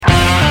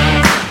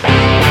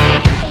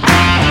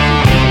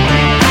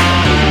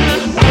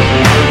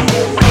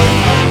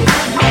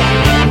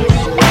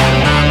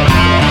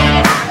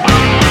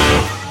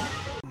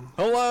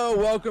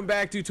welcome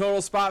back to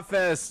Total Spot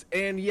Fest.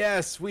 And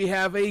yes, we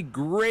have a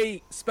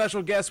great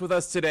special guest with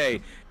us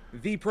today,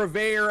 the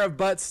purveyor of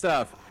butt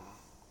stuff,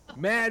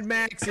 Mad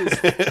Max's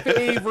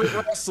favorite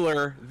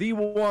wrestler, the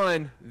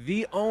one,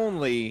 the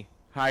only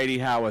Heidi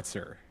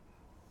Howitzer.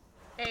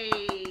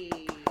 Hey.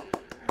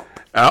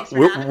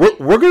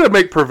 We're going to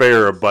make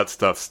purveyor of butt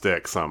stuff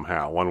stick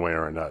somehow, one way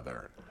or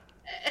another.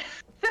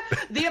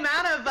 The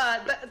amount of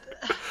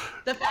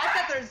the fact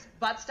that there's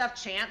butt stuff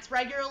chants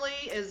regularly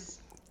is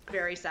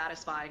very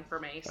satisfying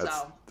for me.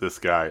 This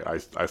guy,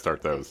 I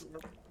start those.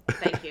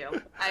 Thank you.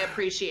 I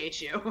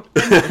appreciate you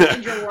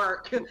and your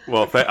work.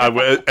 Well,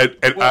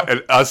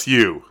 and us,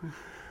 you.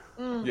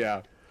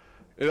 Yeah,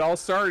 it all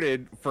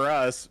started for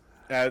us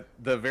at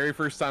the very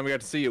first time we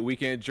got to see it,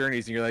 Weekend at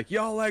Journeys, and you're like,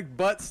 y'all like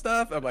butt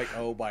stuff? I'm like,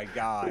 oh my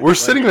god. We're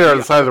sitting there on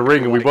the side of the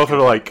ring, and we both are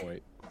like,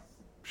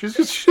 she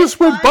just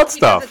wears butt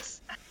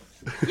stuff.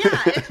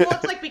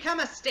 It's like become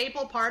a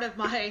staple part of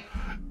my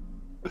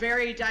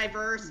very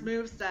diverse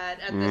moveset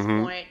at this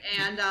point.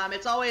 And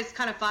it's always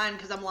kind of fun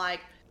because I'm like,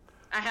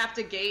 I have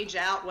to gauge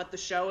out what the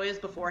show is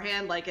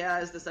beforehand. Like,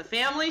 is this a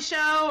family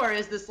show or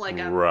is this like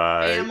a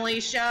family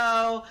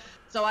show?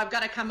 So I've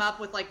got to come up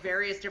with like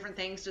various different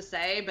things to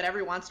say, but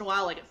every once in a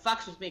while, like it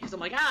fucks with me because I'm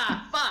like,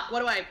 fuck,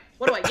 what do I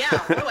yell?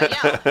 What do I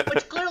yell?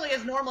 Which clearly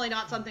is normally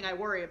not something I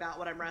worry about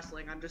when I'm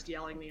wrestling. I'm just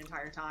yelling the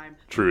entire time.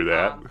 True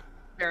that.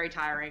 Very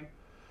tiring.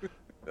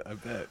 I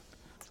bet.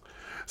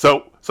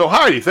 So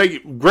Heidi, thank you.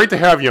 Great to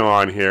have you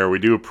on here. We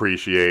do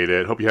appreciate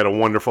it. Hope you had a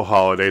wonderful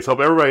holidays. Hope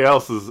everybody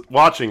else is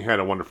watching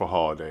had a wonderful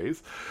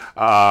holidays.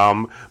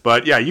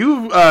 But yeah,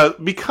 you've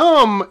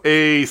become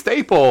a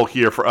staple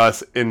here for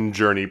us in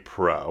Journey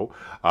Pro.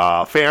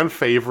 Fan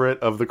favorite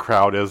of the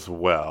crowd as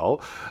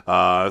well.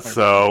 Why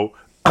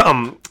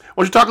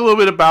don't you talk a little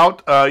bit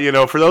about,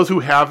 for those who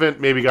haven't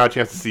maybe got a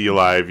chance to see you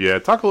live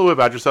yet, talk a little bit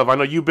about yourself. I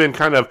know you've been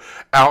kind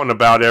of out and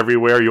about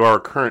everywhere. You are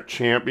a current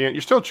champion.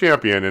 You're still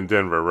champion in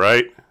Denver,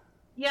 right?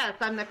 Yes,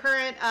 I'm the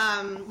current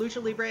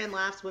Lucha Libre and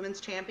Laughs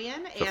Women's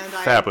Champion. It's a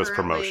fabulous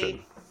promotion.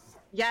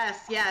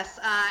 Yes.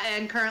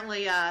 And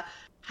currently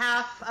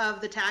half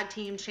of the tag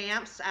team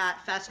champs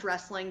at Fest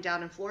Wrestling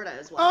down in Florida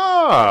as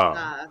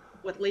well.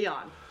 With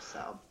Leon.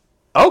 So.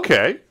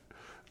 Okay.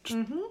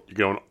 You're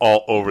going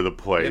all over the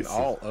place.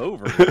 All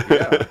over,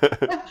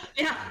 yeah.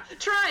 Yeah,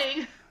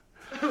 trying.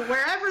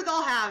 Wherever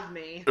they'll have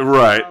me.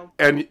 Right. So.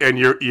 And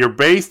you're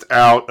based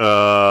out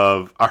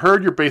of, I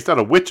heard you're based out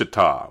of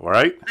Wichita,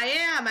 right? I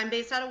am. I'm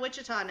based out of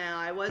Wichita now.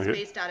 I was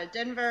based out of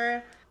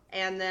Denver,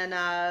 and then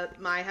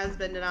my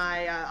husband and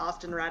I,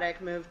 Austin Reddick,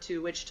 moved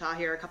to Wichita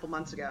here a couple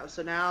months ago.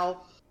 So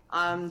now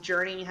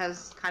Journey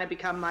has kind of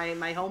become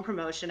my home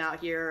promotion out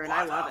here, and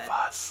I love it.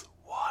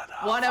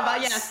 One of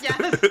us.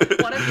 Yes.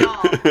 One of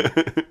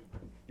y'all.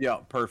 Yeah,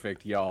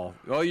 perfect, y'all.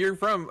 Well, you're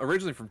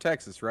originally from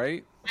Texas,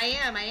 right? I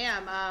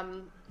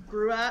am.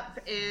 Grew up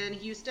in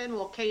Houston,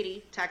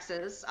 Katy,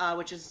 Texas,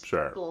 which is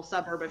a little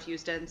suburb of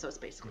Houston, so it's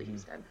basically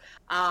Houston.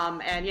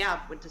 And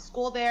yeah, went to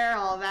school there,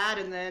 all of that,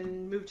 and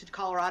then moved to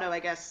Colorado, I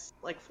guess,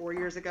 like 4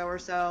 years ago or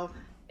so.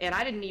 And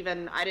I didn't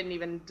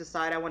even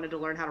decide I wanted to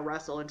learn how to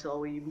wrestle until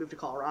we moved to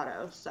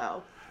Colorado.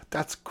 So.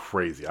 That's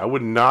crazy. I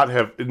would not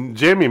have.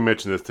 Jamie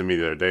mentioned this to me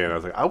the other day, and I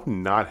was like, I would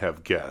not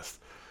have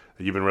guessed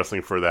that you've been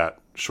wrestling for that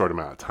short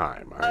amount of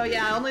time.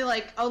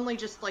 Only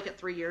just like at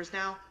 3 years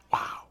now.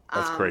 Wow,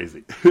 that's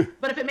crazy.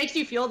 But if it makes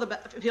you feel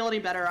any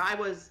better, I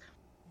was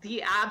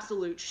the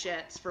absolute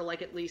shits for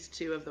like at least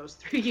 2 of those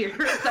 3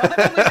 years. So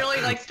I've only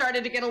really like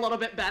started to get a little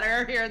bit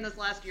better here in this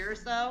last year or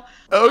so.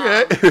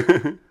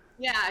 Okay.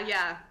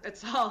 Yeah.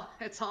 It's all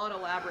an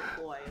elaborate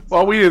ploy.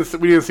 Well, we didn't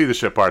see the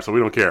shit part, so we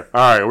don't care.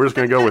 All right, we're just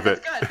gonna go with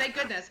it. Good. Thank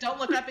goodness. Don't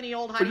look up any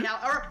old Heidi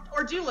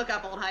or do look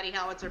up old Heidi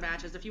Howitzer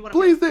matches if you want to.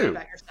 Please feel do.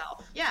 About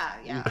yourself. Yeah.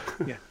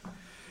 Yeah.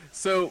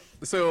 So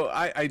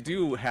I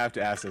do have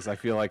to ask this. I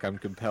feel like I'm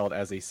compelled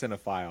as a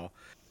cinephile.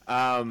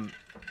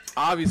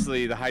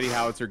 Obviously, the Heidi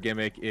Howitzer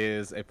gimmick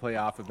is a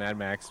playoff of Mad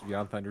Max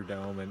Beyond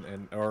Thunderdome,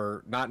 and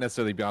or not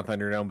necessarily Beyond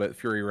Thunderdome, but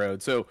Fury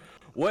Road. So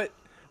what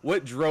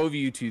drove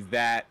you to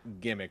that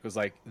gimmick? Was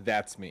like,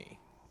 that's me.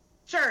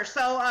 Sure.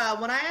 So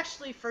when I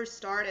actually first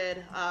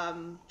started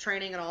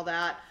training and all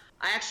that,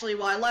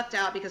 I lucked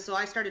out because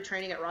I started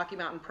training at Rocky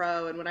Mountain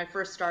Pro, and when I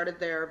first started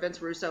there,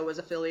 Vince Russo was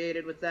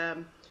affiliated with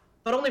them,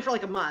 but only for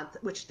like a month,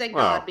 which thank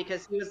God,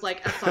 because he was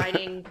like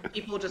assigning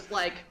people just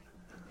like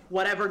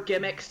whatever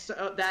gimmicks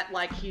that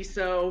like he's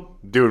so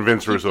doing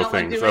Vince Russo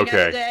things. Like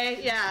Okay.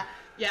 Yeah.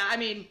 I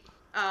mean,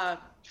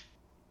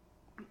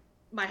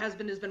 my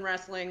husband has been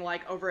wrestling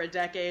like over a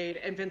decade,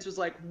 and Vince was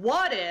like,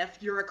 what if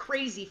you're a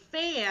crazy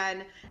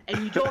fan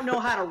and you don't know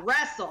how to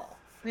wrestle?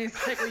 And he's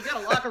like, well, you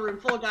got a locker room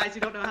full of guys who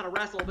don't know how to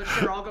wrestle, but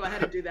sure, I'll go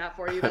ahead and do that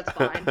for you. That's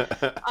fine.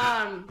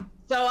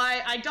 So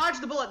I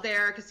dodged the bullet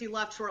there because he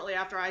left shortly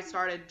after I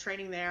started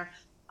training there.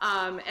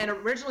 And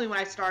originally when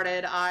I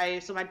started,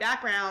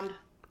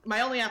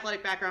 my only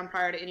athletic background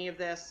prior to any of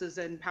this is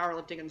in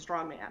powerlifting and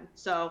strongman.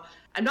 So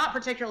I'm not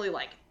particularly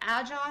like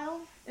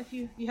agile, if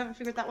you haven't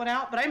figured that one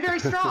out, but I'm very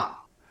strong.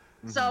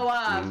 So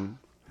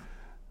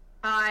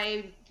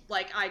I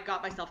like, I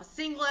got myself a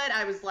singlet.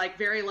 I was like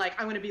very like,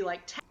 I'm gonna be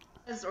like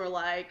Taz or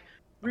like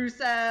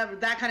Rusev,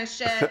 that kind of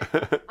shit.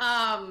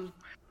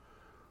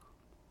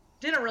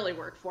 Didn't really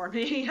work for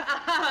me.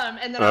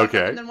 And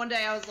then one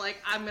day I was like,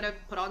 I'm gonna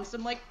put on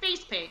some like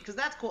face paint because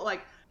that's cool.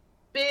 Like,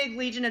 big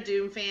Legion of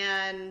Doom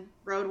fan,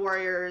 Road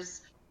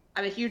Warriors.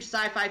 I'm a huge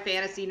sci-fi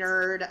fantasy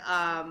nerd.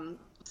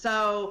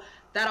 So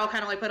that all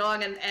kind of like put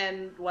on.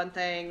 And one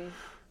thing,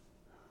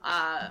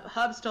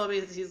 Hubs told me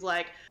is he's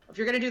like, if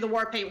you're gonna do the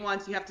war paint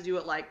once, you have to do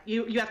it like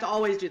you have to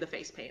always do the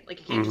face paint. Like,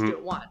 you can't just do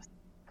it once.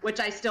 Which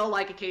I still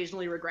like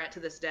occasionally regret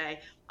to this day.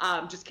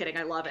 Just kidding,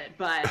 I love it,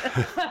 but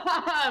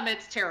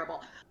it's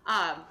terrible.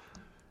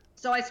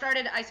 So I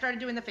started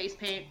doing the face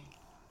paint,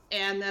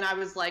 and then I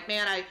was like,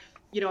 man, I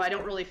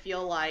don't really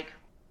feel like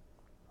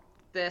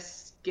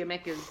this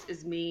gimmick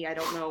is me. I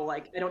don't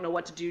know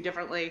what to do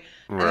differently.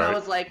 Right. And then I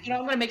was like,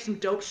 I'm gonna make some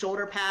dope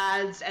shoulder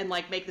pads and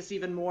like make this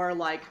even more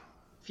like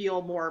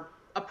feel more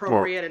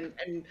appropriate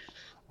and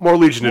more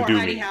Legion of Doomy.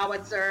 Heidi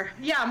Howitzer.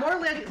 Yeah, more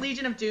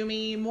Legion of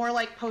Doomy, more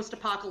like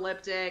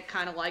post-apocalyptic,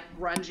 kind of like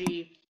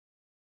grungy.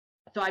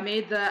 So I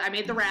made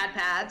the rad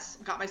pads,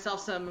 got myself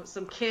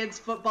some kids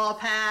football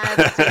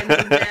pads, sanded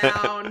them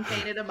down,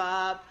 painted them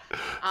up.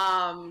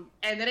 And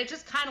then it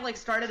just kind of like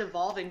started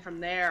evolving from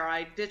there.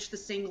 I ditched the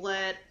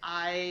singlet.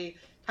 I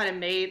kind of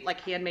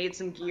handmade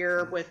some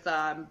gear with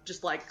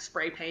just like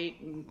spray paint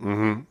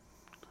and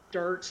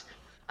dirt.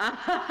 And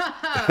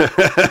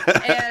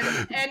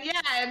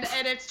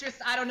it's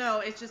just, I don't know,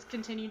 it's just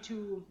continued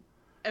to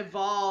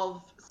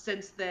evolve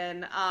since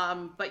then.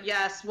 But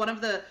yes, one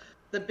of the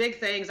big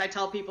things I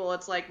tell people,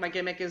 it's like my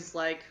gimmick is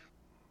like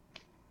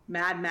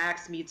Mad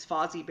Max meets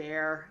Fozzie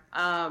Bear.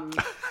 That's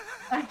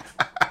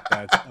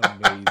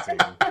amazing.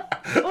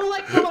 Well,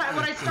 like when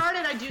I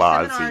started, I do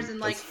Fozzie, seminars and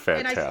like, that's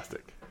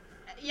fantastic.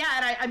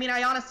 I mean,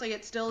 I honestly,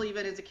 it still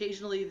even is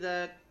occasionally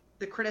the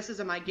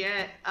criticism I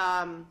get.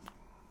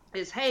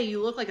 Is, hey,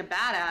 you look like a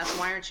badass.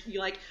 Why aren't you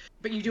like?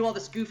 But you do all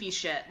this goofy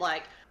shit.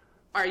 Like,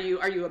 are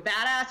you a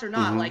badass or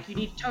not? Like, you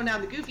need to tone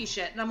down the goofy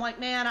shit. And I'm like,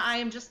 man, I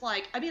am just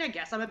like. I mean, I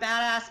guess I'm a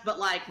badass, but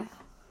like,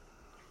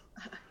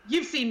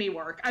 you've seen me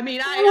work. I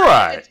mean,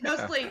 it's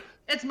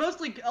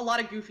mostly a lot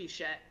of goofy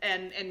shit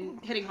and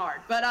hitting hard,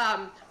 but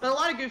a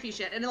lot of goofy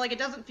shit, and like, it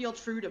doesn't feel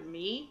true to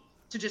me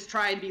to just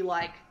try and be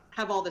like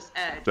have all this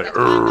edge. Like, that's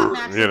why I'm not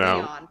Max and know,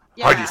 Leon.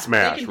 Heidi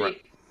Smash, right?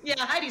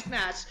 Heidi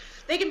Smash.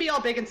 They can be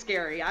all big and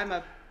scary. I'm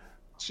a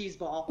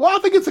cheeseball. Well, I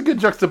think it's a good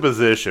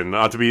juxtaposition,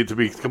 to be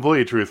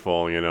completely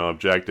truthful,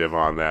 objective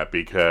on that,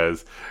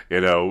 because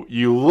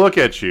you look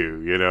at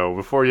you,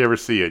 before you ever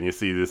see it, and you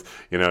see this,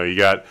 you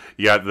got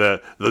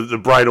the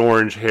bright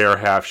orange hair,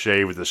 half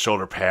shaved with the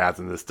shoulder pads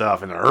and this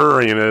stuff, and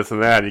this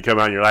and that, and you come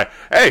out and you're like,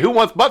 hey, who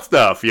wants butt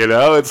stuff?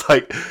 It's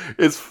like,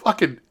 it's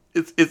fucking.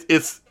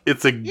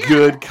 It's a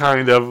good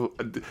kind of,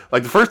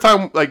 like, the first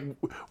time, like,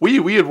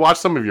 we had watched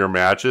some of your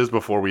matches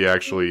before we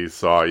actually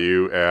saw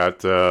you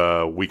at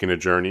Weekend of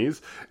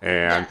Journeys,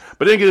 and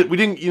but we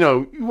didn't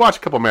you watch a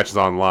couple matches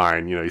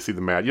online, you see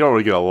the match, you don't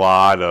really get a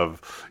lot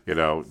of,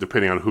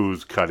 depending on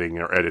who's cutting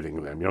or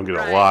editing them, you don't get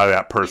a lot of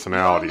that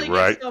personality, you only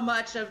right? Get so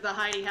much of the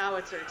Heidi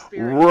Howitzer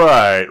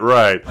experience.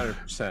 Right.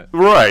 100%.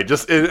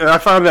 Right, and I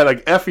found that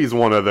like Effie's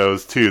one of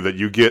those too, that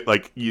you get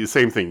like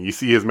same thing. You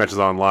see his matches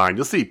online,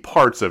 you'll see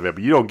parts of it,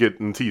 but you don't get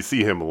until you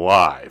see him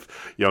live.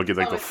 You don't get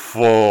like the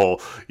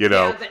full,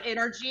 the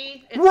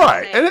energy.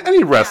 Right, and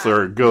any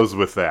wrestler goes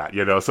with that,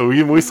 So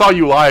when we saw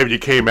you live, you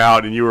came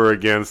out and you were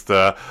against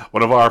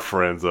one of our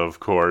friends, of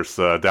course,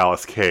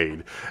 Dallas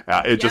Cade.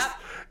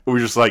 We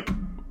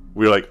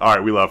were like, all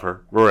right, we love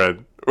her. We're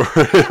in.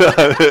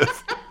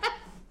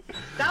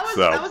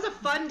 That was a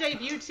fun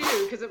debut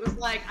too, because it was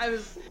like I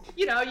was,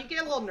 you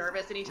get a little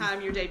nervous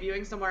anytime you're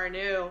debuting somewhere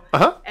new.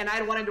 And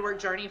I'd wanted to work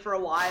Journey for a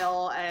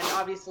while, and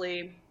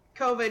obviously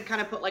COVID kind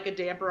of put like a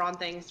damper on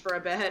things for a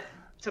bit.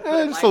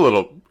 Just a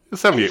little,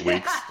 78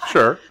 weeks,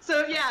 sure.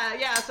 So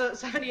so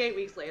 78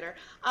 weeks later.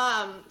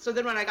 So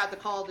then when I got the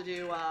call to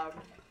do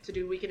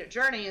Weekend at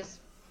Journeys,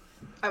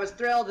 I was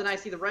thrilled, and I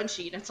see the run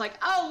sheet, and it's like,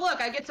 oh, look,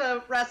 I get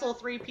to wrestle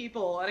 3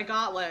 people in a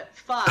gauntlet.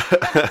 Fuck.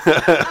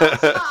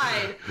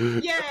 Outside.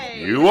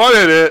 Yay. You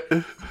wanted it.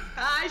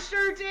 I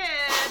sure did.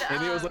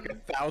 And it was like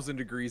 1,000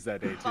 degrees that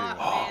day, too. Fuck,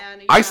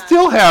 man. I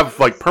still have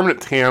like permanent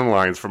tan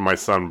lines from my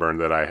sunburn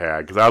that I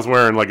had, because I was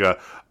wearing like a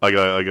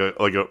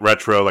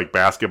retro like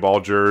basketball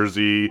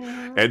jersey.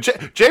 And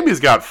Jamie's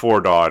got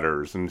 4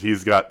 daughters, and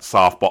he's got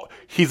softball.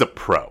 He's a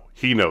pro.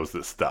 He knows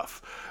this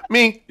stuff.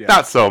 Me,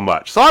 not so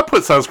much. So I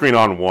put sunscreen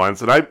on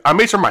once, and I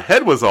made sure my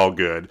head was all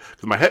good,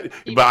 because my head.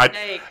 But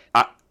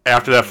I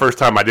after that first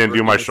time, I didn't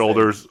do my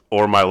shoulders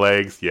or my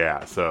legs.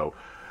 Yeah, so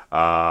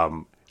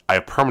I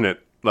have permanent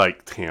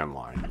like tan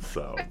lines.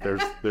 So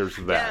there's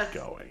that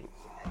going.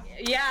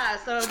 Yeah.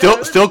 So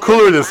still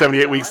cooler than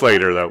 78 weeks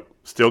later, though.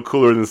 Still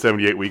cooler than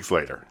 78 weeks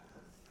later.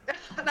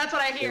 That's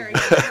what I hear.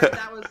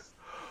 Yeah,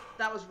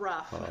 that was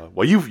rough.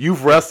 Well,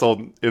 you've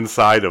wrestled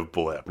inside of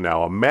Blip.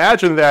 Now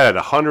imagine that at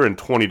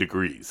 120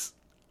 degrees.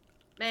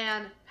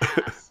 Man,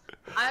 pass.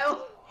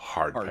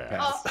 Hard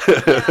pass.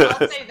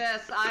 I'll say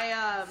this.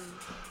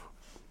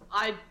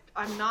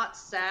 I'm not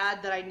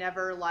sad that I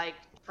never like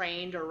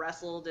trained or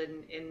wrestled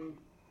in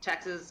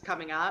Texas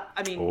coming up.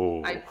 I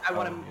mean, I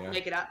want to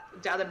make it up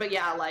down there, but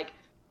yeah, like,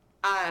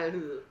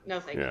 no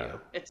thank you.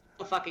 It's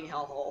a fucking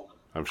hellhole.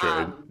 I'm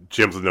sure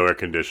gyms with no air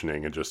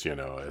conditioning and just,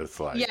 it's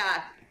like...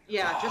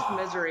 Yeah, just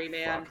misery,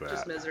 man.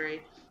 Just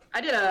misery.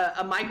 I did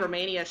a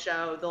Micromania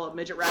show, the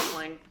midget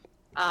wrestling.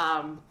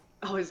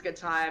 Always a good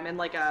time. And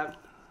like a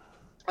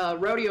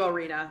rodeo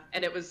arena,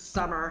 and it was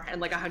summer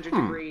and like 100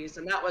 degrees,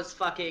 and that was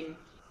fucking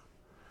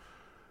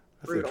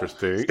brutal.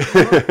 That's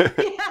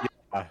interesting.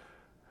 Yeah.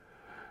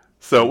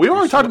 So we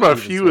already talked about a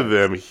few of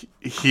them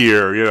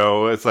here.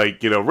 It's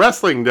like,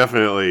 wrestling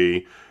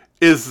definitely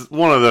is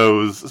one of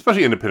those,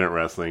 especially independent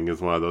wrestling,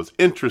 is one of those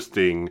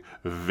interesting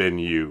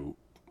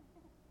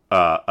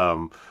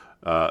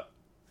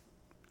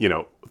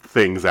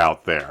things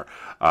out there.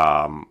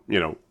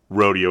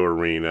 Rodeo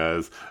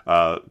arenas.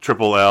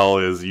 Triple L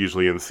is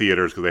usually in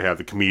theaters because they have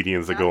the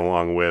comedians that go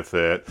along with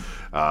it.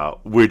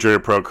 We're Journey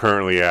Pro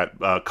currently at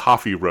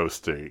coffee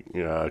roasting,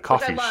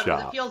 coffee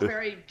shop. It feels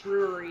very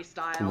brewery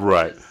style.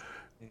 Right.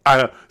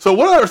 So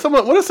what are some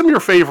of your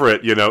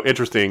favorite,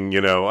 interesting,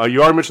 you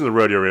already mentioned the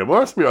rodeo arena. What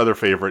are some of your other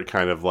favorite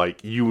kind of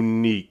like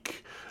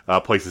unique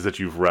places that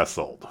you've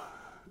wrestled?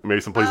 Maybe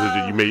some places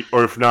that you may,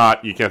 or if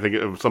not, you can't think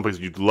of some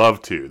places you'd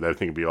love to that I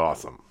think would be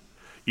awesome.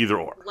 Either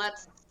or.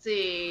 Let's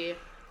see.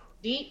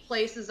 Neat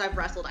places I've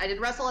wrestled. I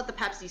did wrestle at the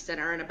Pepsi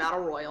Center in a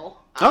battle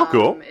royal.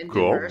 Cool. In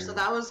Cool. Denver, so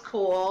that was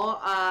cool.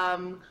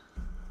 I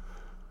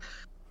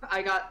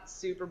got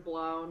super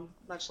blown,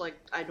 much like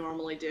I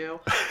normally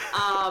do.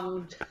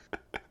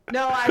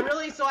 No, I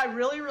really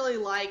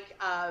like,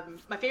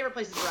 my favorite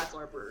places to wrestle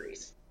are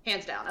breweries.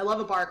 Hands down. I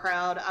love a bar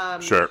crowd.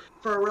 Sure.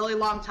 For a really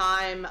long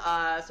time,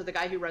 so the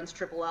guy who runs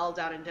Triple L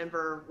down in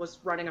Denver was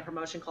running a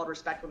promotion called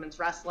Respect Women's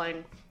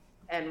Wrestling,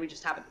 and we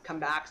just haven't come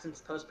back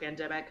since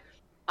post-pandemic.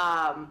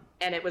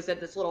 And it was at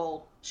this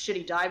little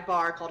shitty dive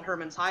bar called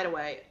Herman's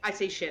Hideaway. I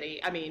say shitty.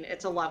 I mean,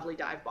 it's a lovely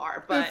dive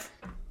bar, but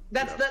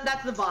that's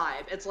the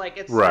vibe. It's like,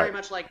 it's very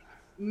much like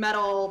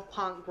metal,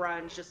 punk,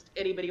 grunge, just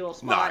itty bitty little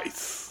spot.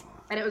 Nice.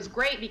 And it was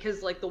great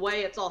because like the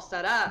way it's all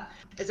set up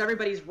is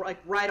everybody's like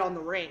right on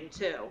the ring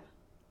too.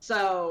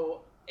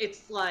 So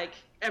it's like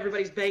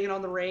everybody's banging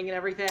on the ring and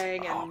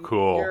everything. And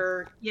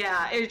cool.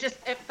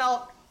 It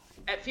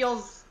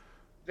feels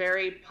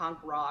very punk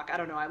rock. I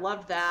don't know. I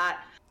loved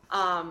that.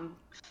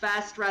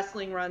 Fest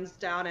Wrestling runs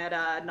down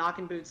at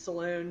Knockin' Boots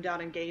Saloon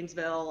down in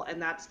Gainesville,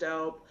 and that's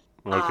dope.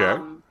 Okay.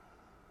 I'm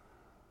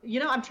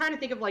trying to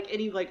think of like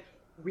any like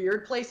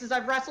weird places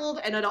I've wrestled,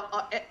 and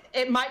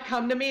it might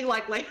come to me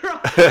like later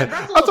on.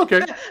 That's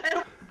okay.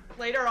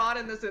 Later on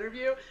in this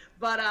interview,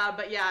 but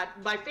yeah,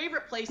 my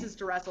favorite places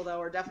to wrestle though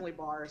are definitely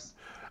bars.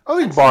 I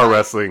think bar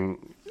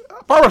wrestling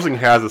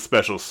has a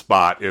special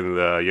spot in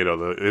the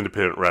the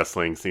independent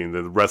wrestling scene,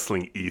 the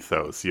wrestling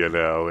ethos.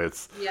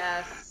 It's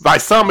by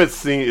some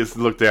it's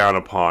looked down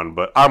upon,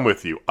 but I'm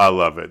with you. I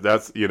love it.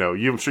 That's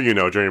I'm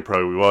sure Journey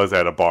Pro was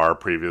at a bar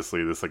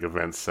previously, this like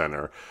event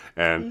center,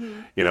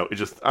 and it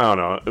just I don't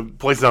know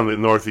places on the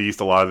Northeast.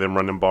 A lot of them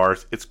running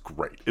bars. It's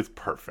great. It's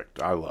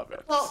perfect. I love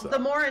it. Well, the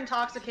more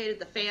intoxicated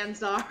the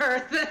fans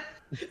are,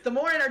 the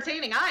more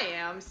entertaining I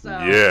am. So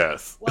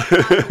yes. What's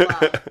not to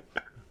love?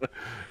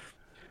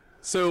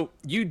 So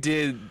you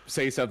did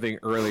say something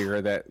earlier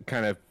that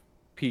kind of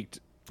piqued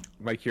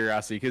my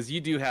curiosity because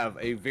you do have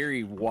a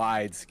very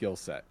wide skill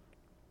set.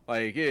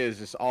 Like it is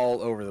just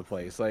all over the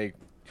place. Like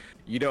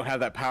you don't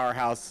have that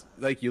powerhouse.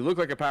 Like you look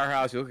like a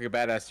powerhouse, you look like a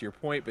badass to your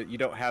point, but you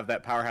don't have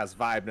that powerhouse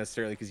vibe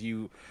necessarily because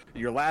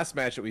your last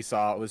match that we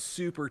saw was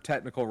super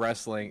technical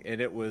wrestling and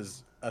it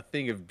was a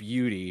thing of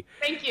beauty.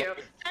 Thank you.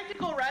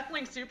 Technical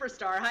wrestling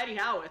superstar Heidi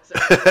Howitzer.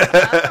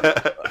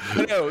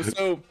 No,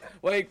 so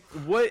like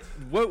what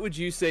would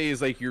you say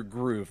is like your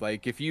groove?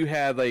 Like if you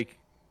had like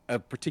a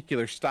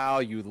particular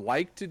style you'd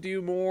like to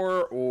do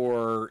more,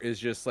 or is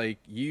just like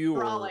you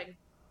brawling.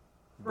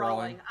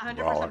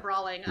 100%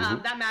 brawling.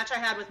 That match I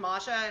had with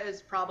Masha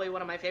is probably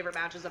one of my favorite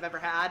matches I've ever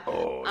had.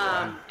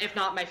 If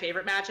not my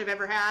favorite match I've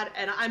ever had.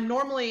 And I'm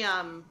normally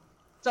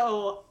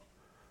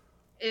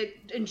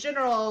in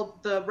general,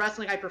 the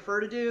wrestling I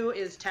prefer to do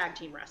is tag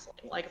team wrestling.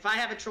 Like, if I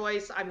have a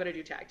choice, I'm going to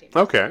do tag team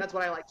wrestling. Okay. That's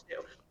what I like to do.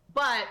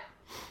 But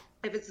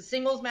if it's a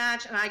singles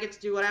match and I get to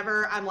do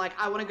whatever, I'm like,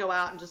 I want to go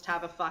out and just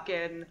have a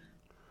fucking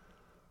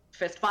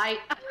fist fight.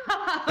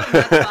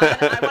 That's fun.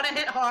 I want to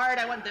hit hard.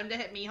 I want them to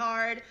hit me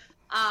hard.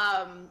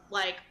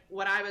 Like,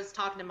 when I was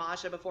talking to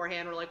Masha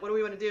beforehand, we're like, what do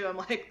we want to do? I'm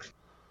like,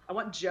 I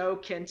want Joe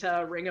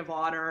Kenta, Ring of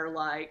Honor,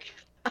 like...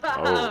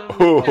 All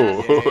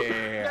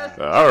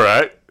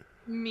right.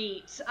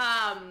 Meat.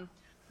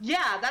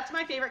 Yeah, that's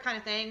my favorite kind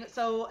of thing.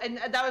 So, and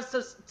that was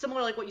so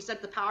similar like what you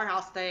said, the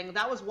powerhouse thing.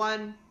 That was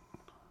one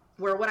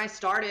where when I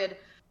started,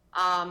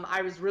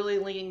 I was really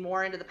leaning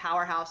more into the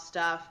powerhouse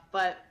stuff.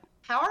 But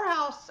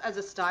powerhouse as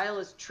a style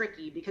is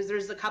tricky because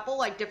there's a couple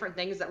like different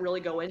things that really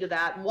go into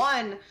that.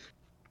 One,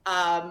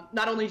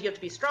 not only do you have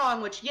to be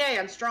strong, which yay,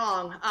 I'm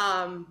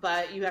strong,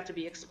 but you have to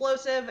be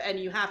explosive and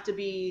you have to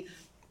be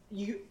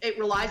it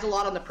relies a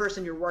lot on the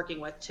person you're working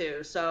with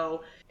too.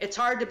 So it's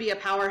hard to be a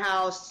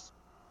powerhouse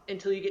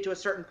until you get to a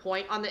certain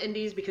point on the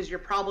indies, because you're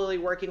probably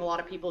working a lot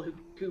of people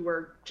who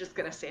are just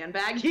gonna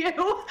sandbag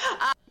you.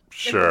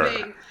 Sure.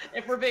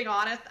 If we're being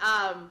honest.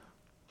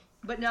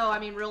 But no, I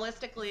mean,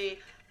 realistically,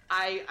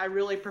 I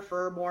really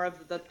prefer more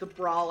of the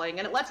brawling,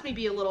 and it lets me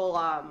be a little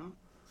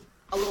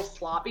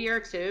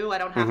sloppier too. I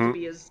don't have to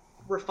be as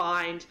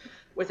refined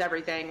with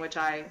everything, which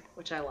I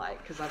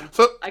like, because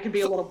I can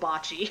be a little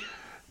botchy.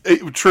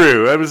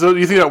 True. I mean, so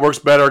you think that works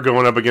better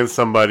going up against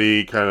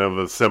somebody kind of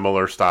a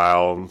similar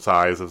style and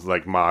size as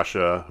like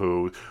Masha,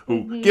 who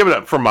give it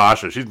up for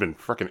Masha. She's been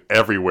freaking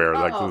everywhere.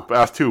 Like the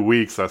past 2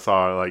 weeks, I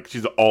saw like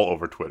she's all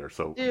over Twitter.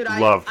 So dude,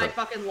 love her. I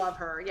fucking love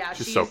her. Yeah,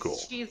 she's so cool.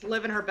 She's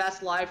living her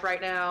best life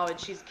right now, and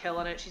she's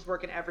killing it. She's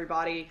working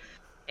everybody,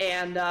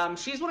 and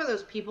she's one of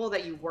those people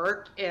that you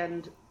work,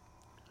 and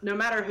no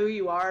matter who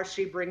you are,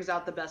 she brings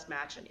out the best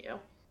match in you,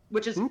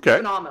 which is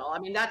phenomenal. I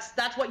mean,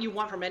 that's what you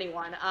want from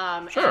anyone.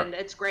 Sure. And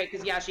it's great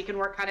because, yeah, she can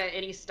work kind of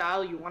any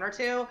style you want her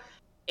to.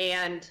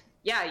 And,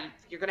 yeah,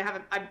 you're going to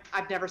have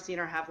I've never seen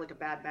her have, like, a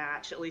bad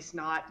match, at least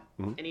not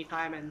any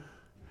time in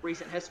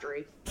recent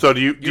history. So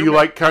do you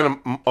like kind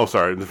of – oh,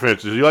 sorry, to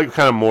finish. Do you like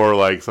kind of more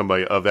like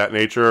somebody of that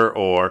nature,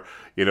 or,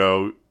 you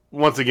know,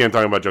 once again,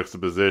 talking about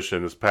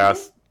juxtaposition, this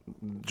past –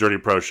 Journey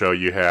Pro show,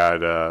 you had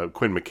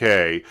Quinn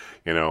McKay,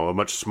 you know, a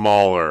much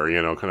smaller, you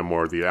know, kind of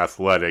more the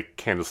athletic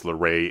Candice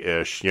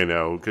LeRae-ish, you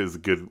know, because a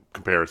good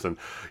comparison,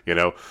 you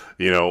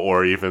know,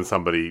 or even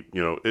somebody,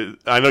 you know,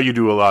 I know you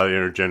do a lot of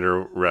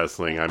intergender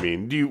wrestling. I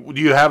mean, do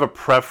you have a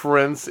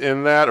preference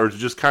in that, or is it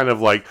just kind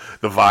of like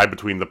the vibe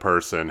between the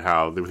person,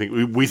 how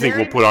we think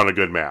we'll put on a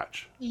good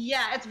match?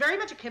 Yeah, it's very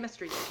much a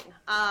chemistry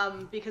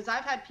thing, because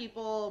I've had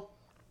people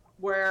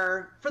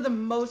where, for the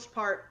most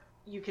part,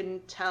 you can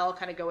tell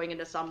kind of going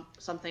into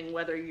something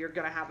whether you're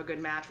going to have a good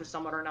match with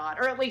someone or not,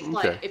 or at least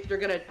like if you're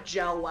going to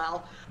gel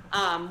well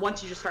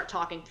once you just start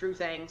talking through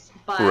things.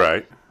 But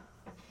right.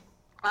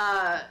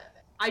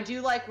 I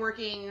do like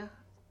working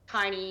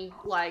tiny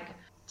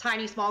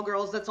small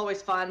girls. That's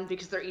always fun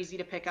because they're easy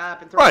to pick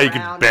up and throw around. You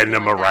can bend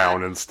them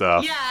around and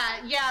stuff.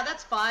 Yeah,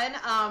 that's fun.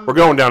 We're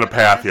going down a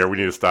path here. We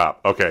need to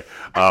stop. Okay.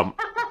 But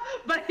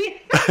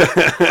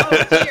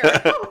oh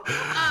dear.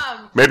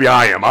 Maybe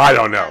I am. I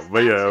don't know.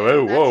 But yeah,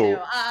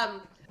 whoa.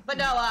 But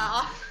no,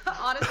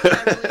 honestly,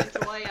 I really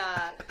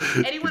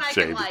enjoy anyone I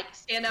can like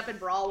stand up and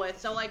brawl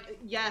with. So like,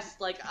 yes,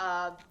 like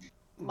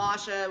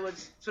Masha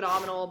was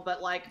phenomenal,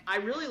 but like I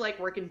really like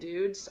working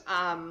dudes.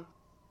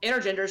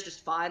 Intergender is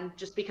just fun,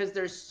 just because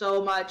there's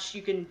so much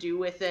you can do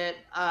with it,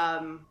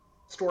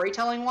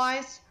 storytelling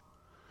wise,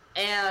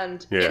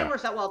 and it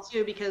works out well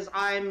too because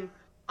I'm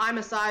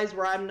a size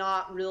where I'm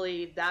not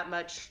really that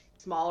much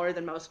smaller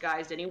than most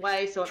guys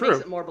anyway, so it makes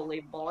it more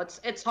believable.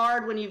 It's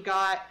hard when you've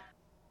got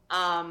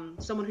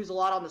someone who's a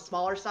lot on the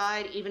smaller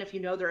side, even if you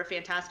know they're a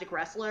fantastic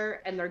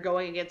wrestler and they're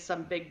going against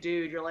some big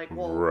dude. You're like,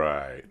 well,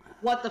 right,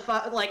 what the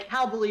fuck? Like,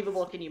 how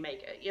believable can you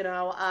make it? You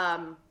know.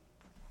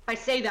 I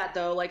say that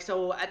though, like,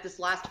 so at this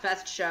last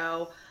Fest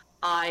show,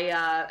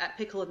 at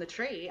Pickle in the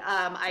Tree,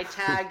 I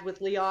tagged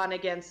with Leon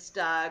against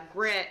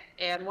Grit,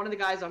 and one of the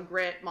guys on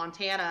Grit,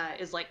 Montana,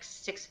 is like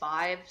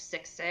 6'5",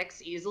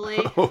 6'6", easily.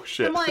 Oh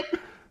shit! I'm like,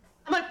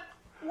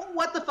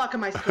 what the fuck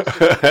am I supposed to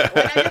do?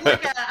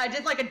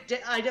 Like,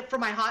 I did for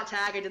my hot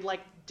tag, I did like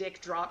dick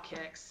drop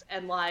kicks,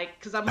 and like,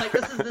 because I'm like,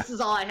 this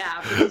is all I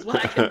have. This is what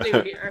I can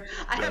do here.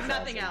 I have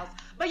nothing else.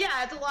 But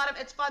yeah,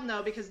 it's fun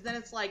though, because then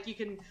it's like you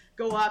can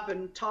go up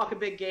and talk a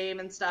big game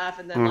and stuff,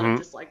 and then like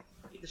just like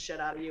beat the shit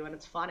out of you, and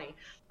it's funny.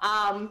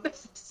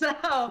 So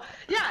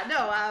yeah,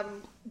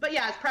 no. But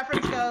yeah, as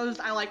preference goes,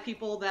 I like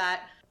people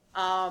that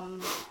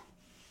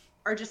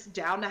are just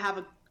down to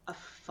have a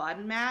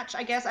fun match,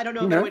 I guess. I don't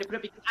know a better way to put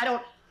it, because I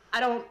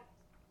don't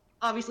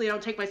obviously I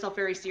don't take myself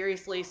very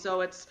seriously,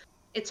 so it's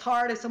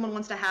hard if someone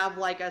wants to have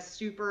like a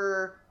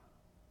super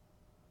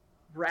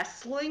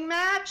wrestling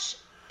match.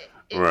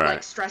 It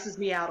like stresses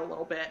me out a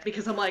little bit,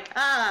 because I'm like,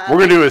 we're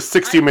gonna do a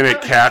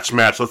 60-minute catch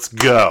match. Let's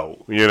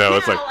go. You know,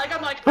 it's like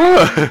I'm like,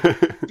 I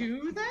can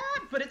do that,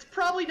 but it's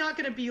probably not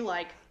gonna be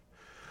like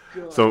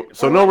good. So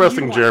no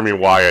wrestling Jeremy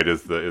Wyatt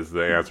is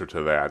the answer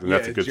to that, and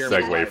that's a good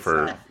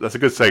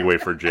segue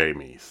for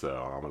Jamie.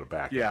 So I'm gonna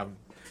back. Yeah.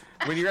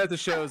 When you're at the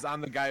shows,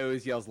 I'm the guy who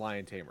always yells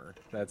 "Lion Tamer."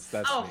 That's.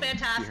 Oh, me.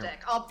 fantastic!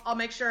 I'll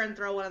make sure and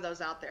throw one of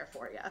those out there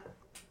for you.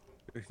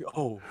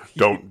 Oh.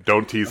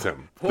 Don't tease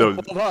him.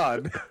 Hold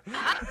on.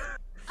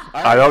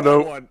 I don't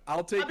know. One.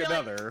 I'll take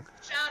another.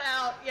 Like, shout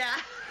out,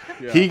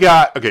 yeah. He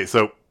got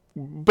so.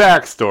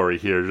 Backstory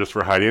here, just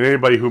for Heidi and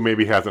anybody who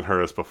maybe hasn't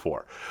heard us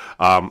before.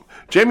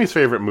 Jamie's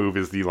favorite move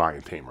is the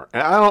Lion Tamer,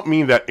 and I don't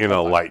mean that in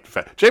a light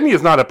fashion. Jamie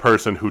is not a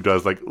person who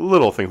does like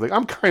little things. Like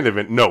I'm kind of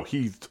in. No,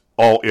 he's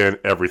all in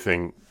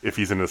everything. If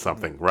he's into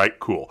something, right?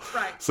 Cool.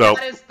 Right. So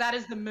that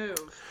is the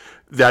move.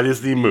 That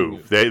is the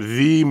move.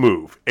 The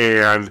move.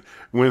 And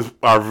when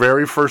our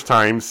very first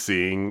time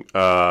seeing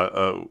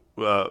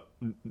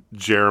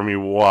Jeremy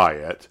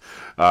Wyatt,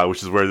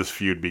 which is where this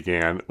feud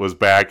began, was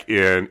back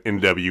in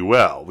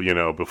NWL, you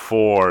know,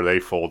 before they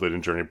folded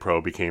and Journey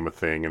Pro became a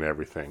thing and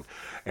everything.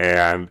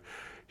 And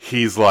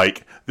he's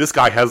like, this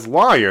guy has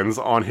lions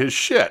on his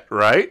shit,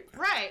 right?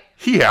 Right.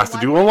 He has to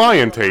do a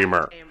lion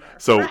tamer.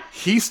 So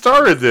he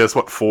started this,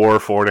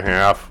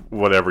 4.5,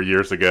 whatever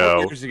years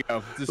ago.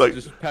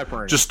 Just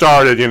peppering. Just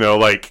started, you know,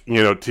 like,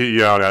 you know,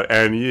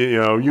 and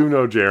you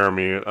know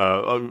Jeremy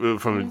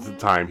from the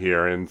time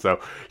here, and so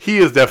he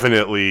is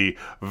definitely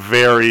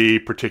very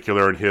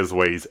particular in his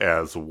ways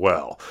as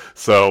well.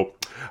 So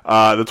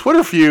the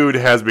Twitter feud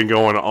has been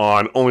going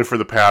on only for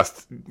the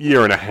past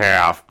year and a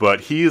half, but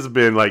he's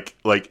been like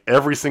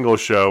every single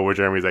show where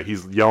Jeremy's at,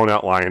 he's yelling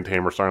out Lion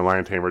Tamer, starting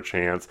Lion Tamer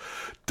chants,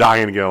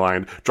 dying to get a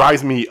lion.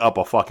 Drives me up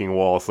a fucking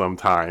wall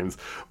sometimes,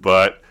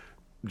 but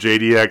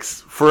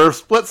JDX, for a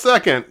split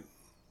second,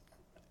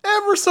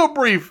 ever so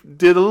brief,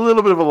 did a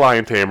little bit of a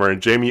lion tamer, and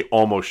Jamie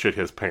almost shit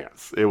his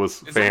pants. It was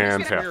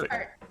fantastic.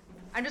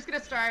 I'm just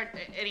gonna start,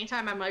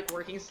 anytime I'm like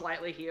working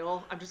slightly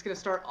heel, I'm just gonna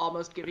start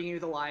almost giving you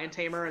the lion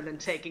tamer and then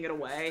taking it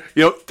away.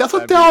 You know, that's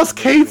what Dallas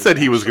Cade said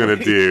he was gonna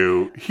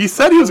do. He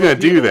said he was gonna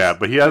do that,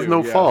 but he has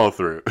no follow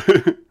through.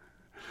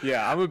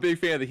 Yeah, I'm a big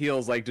fan of the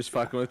heels, like, just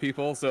fucking with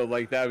people, so,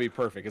 like, that would be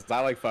perfect, because I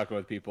like fucking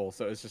with people,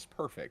 so it's just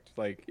perfect.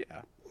 Like,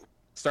 yeah.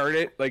 Start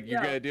it, like,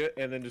 you're gonna do it,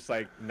 and then just,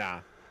 like, nah,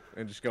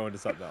 and just go into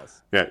something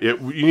else. Yeah, you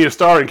need to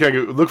start and kind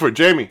of look for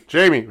Jamie,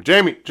 and then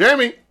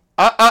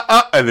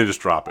just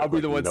drop it. I'll be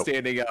the one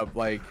standing up,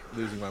 like,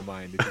 losing my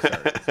mind if you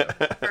start it, so.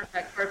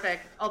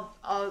 Perfect.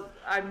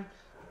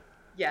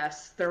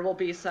 Yes, there will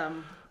be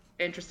some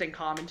interesting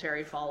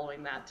commentary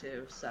following that,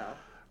 too, so.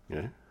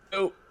 Yeah.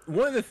 So,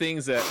 one of the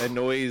things that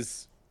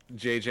annoys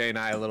JJ and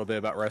I a little bit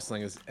about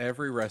wrestling is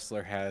every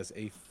wrestler has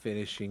a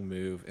finishing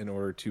move in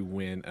order to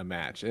win a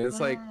match. And it's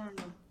like,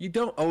 you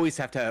don't always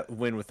have to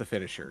win with the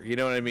finisher. You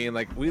know what I mean?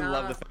 Like, we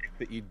love the fact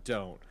that you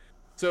don't.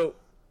 So,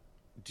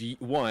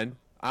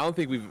 I don't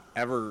think we've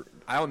ever,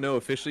 I don't know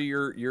officially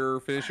your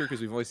finisher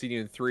because we've only seen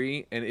you in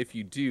 3. And if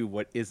you do,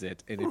 what is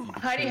it? And if you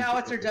Heidi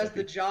Howitzer does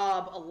the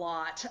job a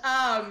lot.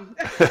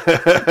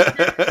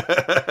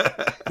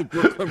 The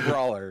Brooklyn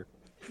Brawler.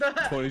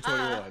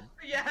 2021.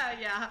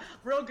 Yeah,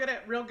 real good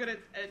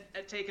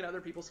at taking other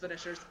people's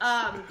finishers.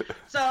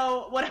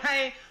 So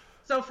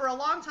for a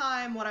long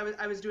time, what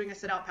I was doing a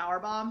sit out power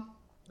bomb,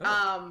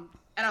 and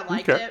I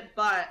liked it,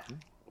 but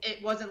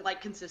it wasn't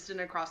like consistent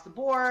across the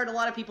board. A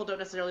lot of people don't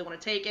necessarily want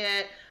to take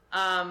it.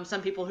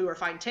 Some people who are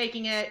fine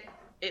taking it,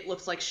 it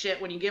looks like shit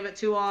when you give it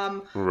to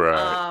them.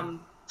 Right.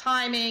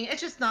 Timing,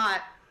 it's just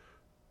not.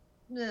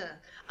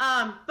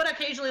 But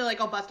occasionally,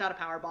 like, I'll bust out a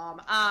power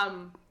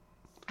bomb.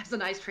 It's a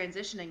nice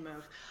transitioning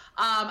move.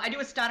 I do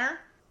a stunner.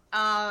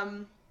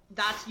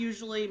 That's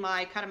usually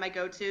my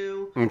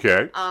go-to.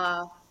 Okay.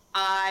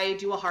 I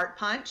do a heart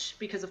punch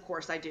because, of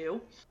course, I do.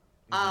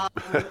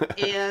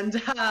 And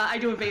I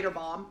do a Vader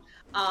bomb,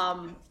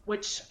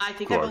 which I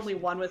think I've only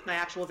won with my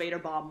actual Vader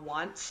bomb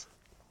once.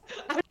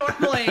 That's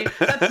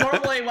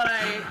normally what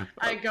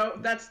I go.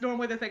 That's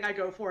normally the thing I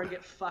go for and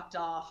get fucked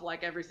off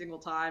like every single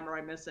time, or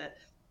I miss it.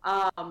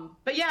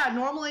 But yeah,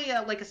 normally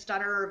like a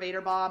stunner or a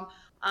Vader bomb.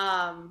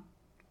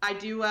 I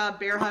do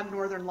Bear Hug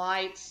Northern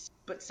Lights,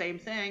 but same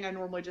thing. I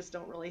normally just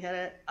don't really hit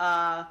it.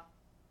 Yeah,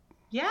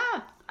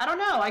 I don't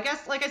know. I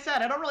guess, like I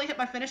said, I don't really hit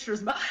my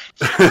finishers much.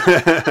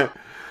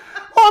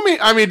 Well,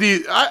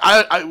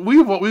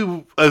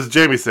 we as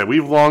Jamie said,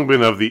 we've long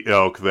been of the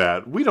ilk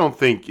that we don't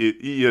think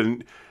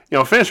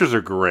finishers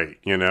are great,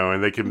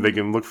 and they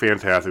can look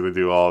fantastic. They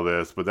do all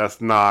this, but that's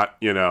not,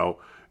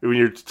 when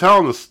you're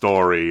telling the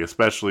story,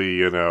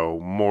 especially,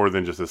 more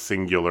than just a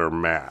singular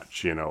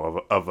match,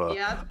 of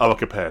a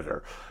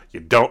competitor. You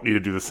don't need to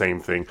do the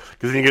same thing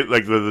because then you get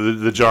like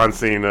the John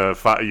Cena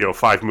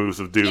 5 moves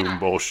of doom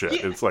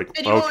bullshit. It's like,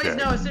 and you always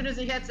know as soon as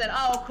he hits it.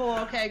 Oh, cool.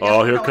 Okay.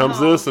 Oh, here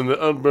comes this and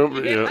boom,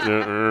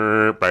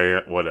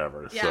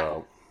 whatever. Yeah,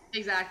 so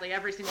exactly,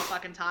 every single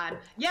fucking time.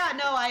 Yeah,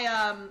 no,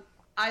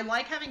 I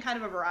like having kind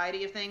of a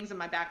variety of things in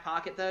my back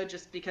pocket though,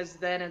 just because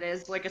then it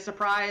is like a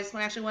surprise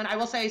when I actually win. I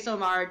will say,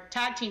 so our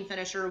tag team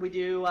finisher, we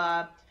do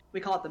we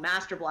call it the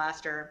Master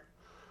Blaster,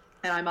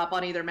 and I'm up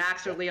on either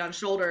Max or Leon's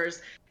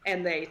shoulders,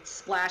 and they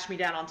splash me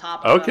down on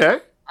top of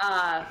them.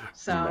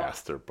 So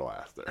Master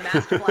Blaster.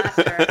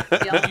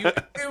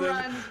 Who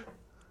runs?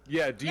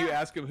 Yeah. Do you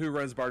ask him who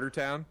runs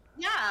Bartertown?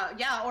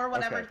 Yeah, or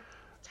whatever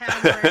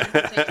town we're in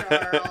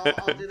particular.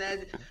 I'll do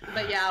that.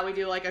 But yeah, we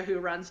do like a Who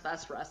Runs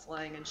Best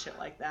Wrestling and shit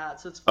like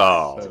that. So it's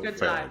fun. It's a good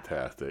time.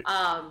 Fantastic.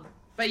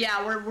 But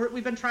yeah,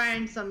 we've been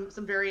trying some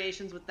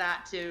variations with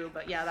that too.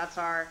 But yeah,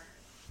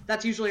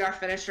 that's usually our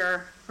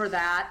finisher for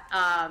that.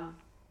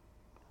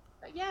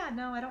 But yeah,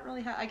 no, I don't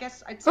really have. I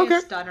guess I'd say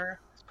a stunner.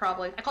 It's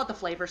probably, I call it the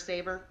flavor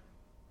saver.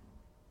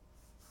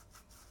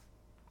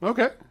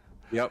 Okay.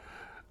 Yep.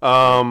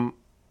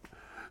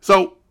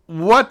 So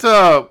what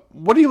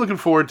what are you looking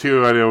forward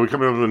to? I know we're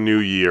coming up with a new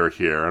year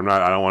here.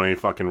 I don't want any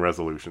fucking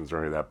resolutions or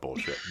any of that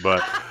bullshit.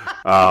 But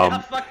fuck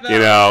that. you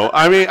know,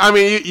 I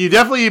mean, you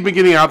definitely have been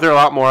getting out there a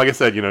lot more. Like I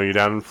said, you know, you're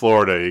down in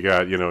Florida. You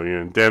got, you know, you're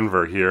in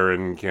Denver, here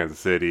in Kansas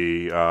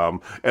City,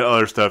 and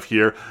other stuff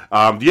here.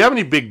 Do you have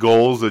any big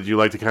goals that you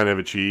like to kind of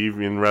achieve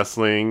in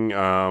wrestling?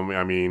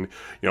 I mean,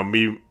 you know,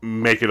 me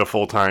make it a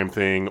full-time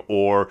thing,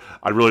 or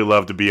I'd really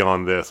love to be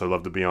on this. I'd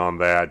love to be on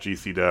that.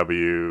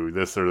 GCW,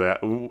 this or that.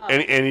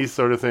 Any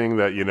sort of thing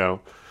that, you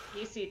know.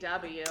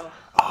 ECW.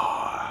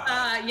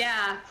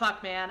 Yeah,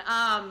 fuck, man.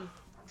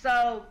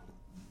 So,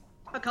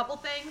 a couple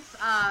things.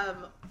 I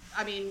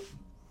mean,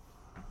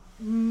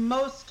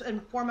 most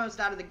and foremost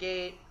out of the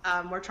gate,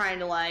 we're trying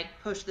to, like,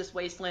 push this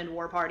Wasteland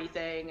War Party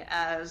thing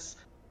as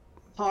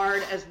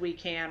hard as we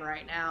can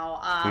right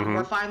now.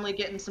 We're finally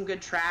getting some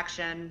good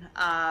traction.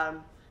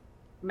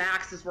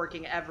 Max is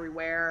working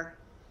everywhere,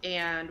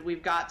 and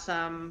we've got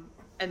some...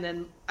 And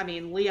then, I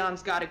mean,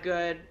 Leon's got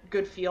a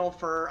good feel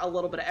for a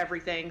little bit of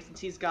everything,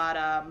 since he's got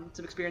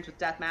some experience with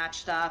deathmatch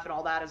stuff and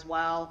all that as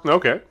well.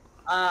 Okay.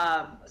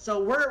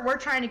 So we're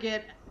trying to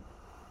get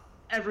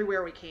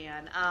everywhere we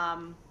can.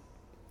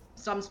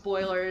 Some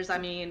spoilers. I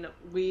mean,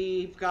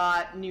 we've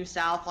got New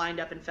South lined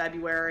up in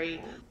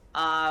February.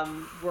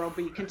 We'll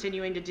be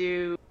continuing to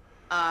do,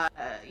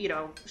 you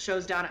know,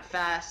 shows down at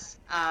Fest.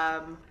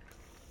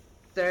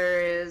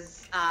 There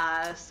is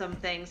some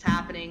things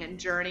happening in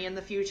Journey in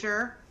the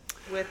future.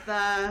 With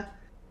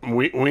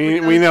we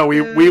know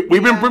we've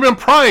been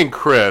prying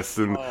Chris,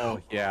 and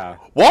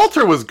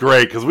Walter was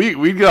great because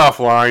we'd get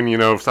offline, you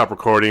know, stop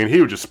recording, and he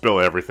would just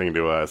spill everything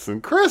to us.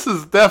 And Chris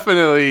is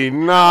definitely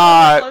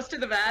not close to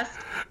the vest.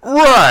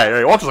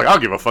 Right. Walter's like, I'll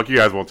give a fuck. You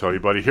guys won't tell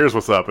anybody. Here's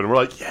what's up, and we're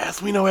like,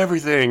 yes, we know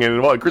everything.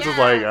 And Chris is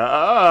like,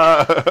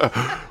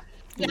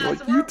 like,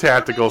 so you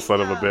tactical son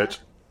of a bitch.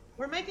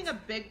 We're making a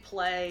big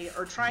play,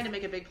 or trying to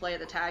make a big play at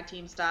the tag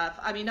team stuff.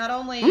 I mean, not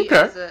only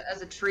as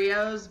a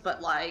trios,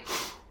 but like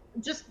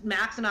just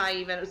Max and I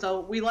even. So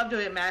we love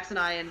doing it, Max and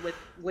I, and with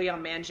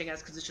Leon managing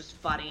us, because it's just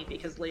funny,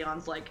 because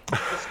Leon's like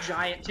this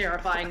giant,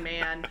 terrifying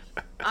man.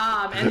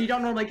 And you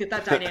don't normally get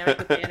that dynamic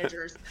with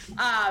managers.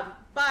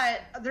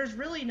 But there's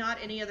really not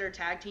any other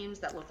tag teams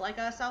that look like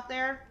us out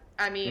there.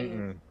 I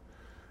mean...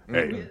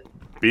 Hey,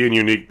 being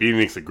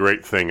unique's a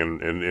great thing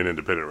in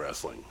independent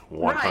wrestling.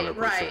 100%.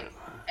 Right.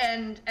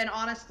 And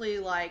honestly,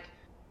 like,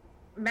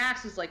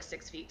 Max is like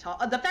 6 feet tall.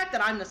 The fact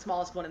that I'm the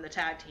smallest one in the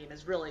tag team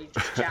is really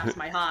just chaps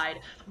my hide,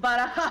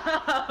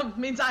 but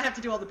means I have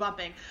to do all the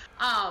bumping.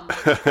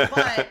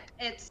 But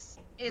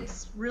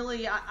it's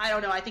really, I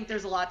don't know. I think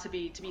there's a lot to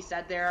be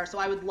said there. So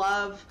I would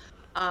love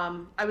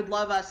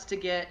us to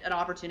get an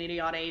opportunity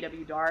on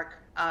AEW Dark,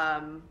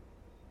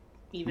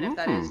 even if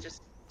that is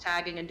just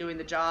tagging and doing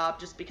the job.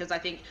 Just because I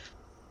think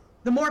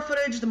the more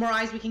footage, the more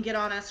eyes we can get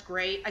on us,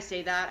 great. I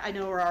say that. I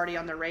know we're already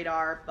on their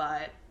radar,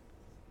 but...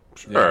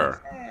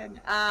 Sure.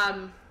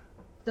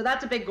 So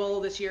that's a big goal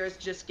this year, is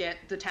just get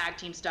the tag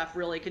team stuff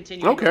really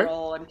continuing to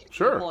roll and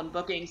pulling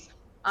bookings.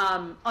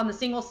 On the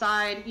single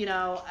side, you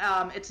know,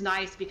 it's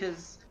nice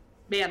because,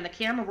 man, the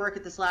camera work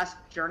at this last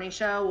Journey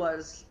show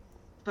was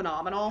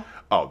phenomenal.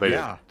 Oh, they did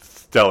a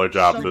stellar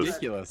job. So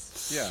ridiculous.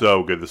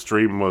 So good. The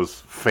stream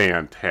was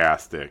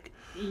fantastic.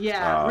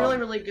 Yeah, really,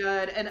 really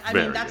good. And I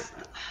mean, that's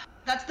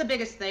the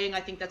biggest thing,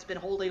 I think, that's been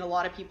holding a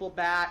lot of people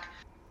back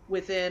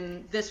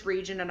within this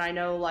region. And I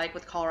know, like,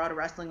 with Colorado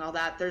wrestling, all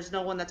that, there's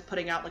no one that's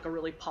putting out like a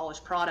really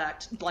polished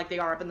product like they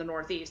are up in the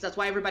Northeast. That's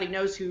why everybody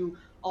knows who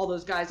all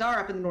those guys are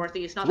up in the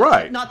Northeast. Not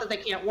that they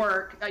can't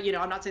work. You know,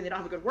 I'm not saying they don't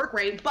have a good work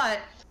rate, but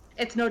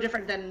it's no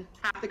different than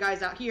half the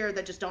guys out here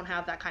that just don't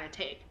have that kind of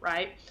take,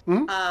 right?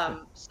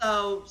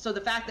 So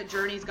the fact that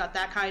Journey's got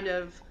that kind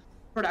of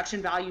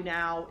production value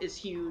now is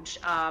huge.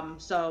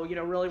 So, you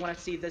know, really want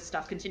to see this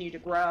stuff continue to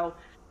grow.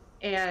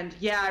 And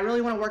yeah, I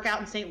really want to work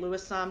out in St.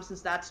 Louis some, since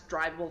that's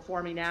drivable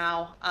for me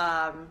now.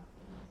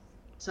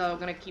 So I'm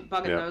gonna keep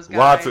bugging those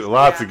guys.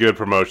 Lots of good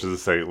promotions in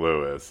St.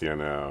 Louis, you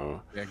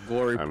know. Yeah,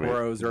 Glory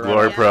Pros are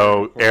Glory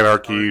Pro,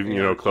 Anarchy,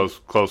 you know,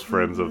 close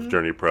friends of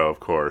Journey Pro, of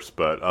course,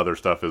 but other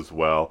stuff as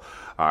well.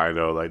 I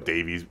know, like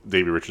Davey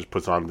Richards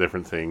puts on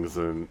different things,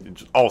 and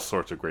just all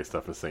sorts of great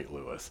stuff in St.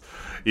 Louis.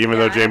 Even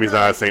though Jamie's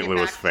not a St.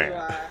 Louis fan.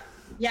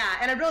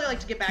 And I'd really like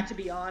to get back to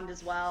Beyond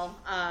as well.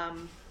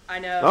 I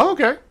know. Oh,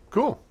 okay.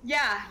 Cool.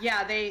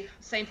 Yeah, they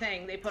same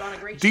thing. They put on a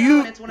great show,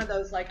 and it's one of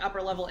those like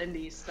upper level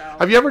indies. So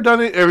have you ever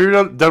done it? Have you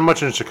done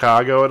much in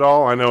Chicago at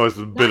all? I know it's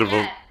a bit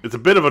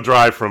of a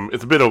drive from.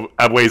 It's a bit of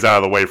a ways out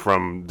of the way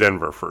from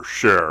Denver for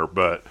sure,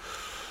 but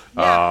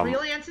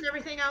freelance and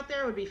everything out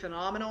there would be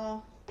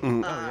phenomenal.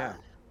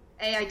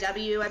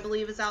 AIW, I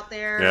believe, is out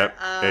there. Yep.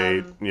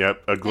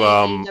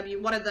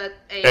 AAW, one of the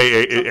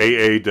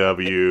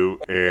AAW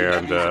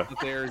and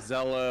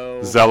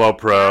Zello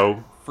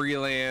Pro.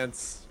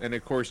 Freelance, and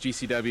of course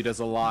GCW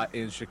does a lot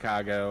in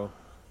Chicago.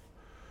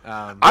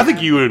 I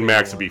think you and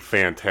Max would be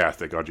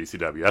fantastic on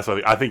GCW. That's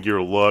what I think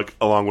your look,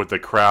 along with the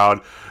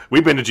crowd.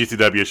 We've been to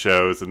GCW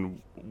shows, and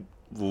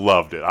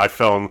loved it. I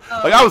fell in,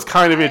 like I was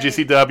kind of in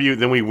GCW.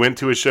 Then we went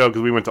to a show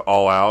because we went to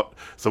All Out,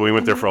 so we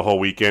went there for a whole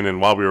weekend.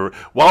 And while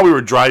we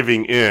were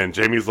driving in,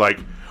 Jamie's like,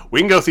 "We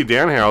can go see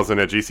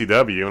Danhausen at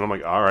GCW," and I'm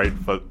like, "All right,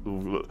 but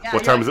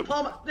what time is it?"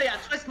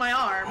 Twist my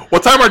arm.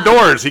 What time are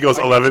doors? He goes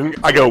 11.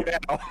 I go.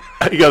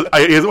 He goes.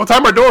 What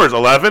time are doors?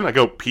 11. I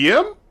go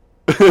PM.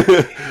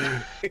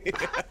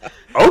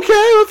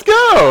 Okay, let's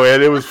go.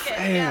 And it was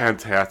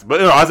fantastic.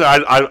 But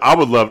I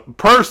would love,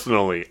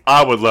 personally,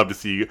 I would love to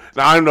see you.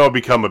 Now, I know I've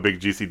become a big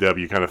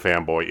GCW kind of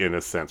fanboy in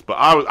a sense, but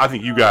I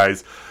think you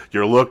guys,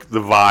 your look,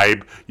 the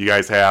vibe you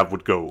guys have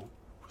would go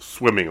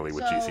swimmingly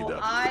with GCW.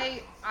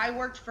 I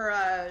worked for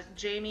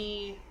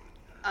Jamie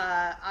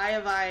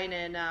Iovine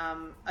in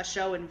a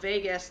show in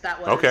Vegas that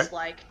was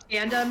like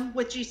tandem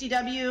with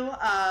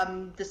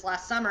GCW this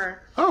last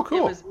summer. Oh,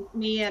 cool. It was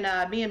me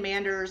and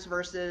Manders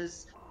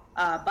versus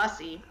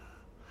Bussy,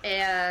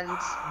 and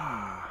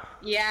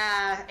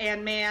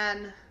and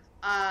man,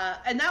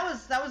 and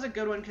that was a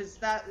good one because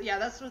that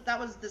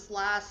was this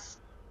last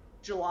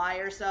July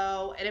or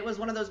so, and it was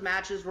one of those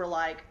matches where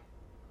like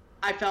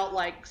I felt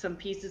like some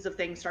pieces of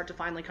things start to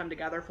finally come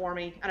together for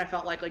me, and I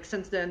felt like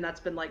since then that's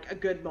been like a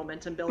good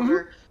momentum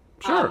builder.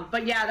 Sure.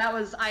 But yeah, that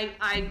was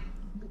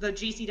the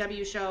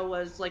GCW show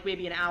was like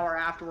maybe an hour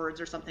afterwards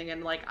or something,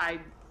 and like I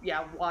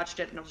watched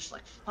it and I was just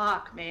like,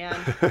 fuck, man,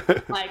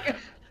 like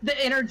the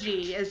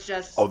energy is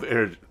just the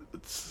energy,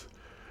 it's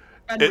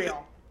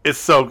unreal. It's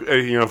so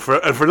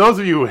for those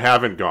of you who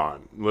haven't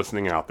gone,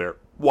 listening out there,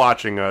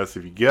 watching us,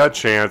 if you get a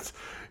chance,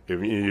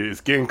 if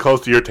it's getting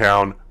close to your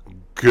town,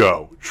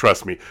 go.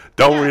 Trust me.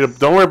 Don't worry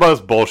about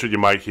this bullshit you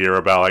might hear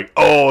about like,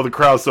 oh, the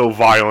crowd's so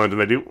violent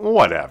and they do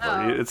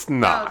whatever. It's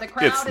not. The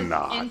crowd it's is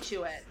not.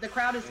 into it. The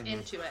crowd is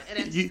into it, and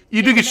it's,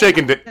 you do get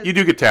shaken. You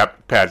do get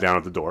pat down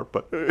at the door,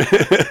 but.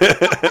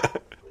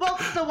 Well,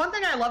 so one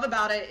thing I love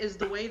about it is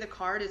the way the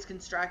card is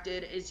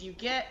constructed is you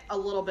get a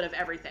little bit of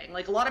everything.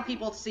 Like a lot of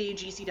people see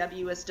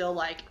GCW as still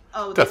like,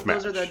 oh,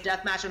 those are the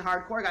deathmatch and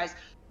hardcore guys.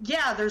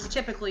 Yeah, there's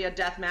typically a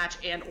deathmatch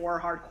and or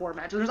hardcore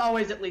match. There's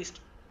always at least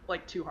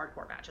like 2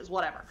 hardcore matches,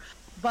 whatever.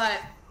 But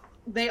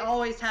they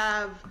always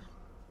have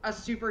a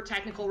super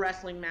technical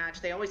wrestling match.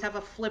 They always have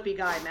a flippy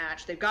guy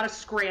match. They've got a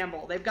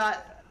scramble.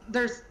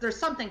 There's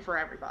something for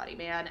everybody,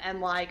 man. And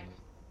like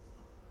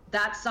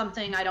that's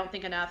something I don't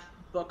think enough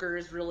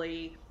bookers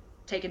really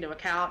take into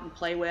account and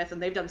play with, and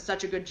they've done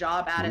such a good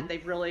job at it.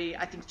 They've really,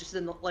 I think, just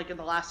in the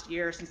last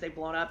year since they've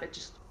blown up, it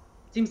just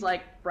seems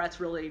like Brett's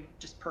really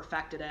just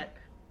perfected it.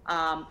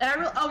 And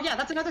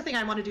that's another thing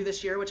I want to do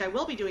this year, which I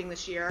will be doing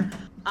this year.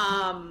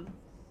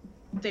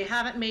 They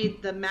haven't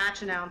made the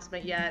match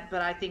announcement yet,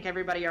 but I think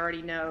everybody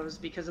already knows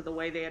because of the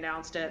way they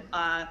announced it.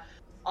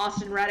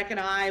 Austin Reddick and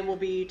I will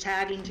be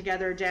tagging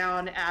together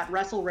down at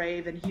Wrestle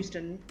Rave in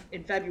Houston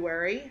in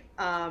February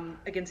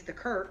against the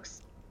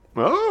Kirks.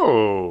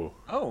 Oh.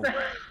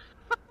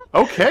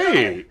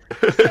 Okay.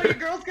 So your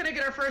girl's gonna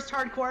get her first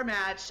hardcore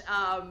match,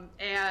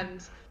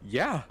 and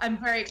I'm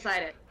very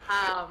excited.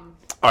 All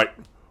right.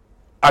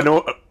 I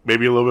know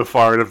maybe a little bit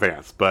far in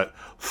advance, but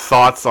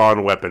thoughts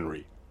on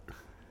weaponry.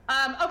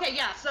 Okay,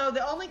 yeah. So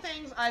the only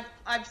things I've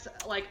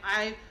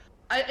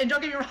and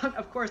don't get me wrong,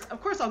 of course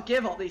I'll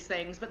give all these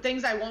things, but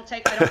things I won't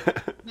take.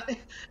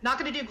 Not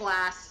gonna do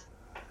glass.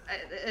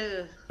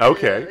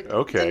 Okay.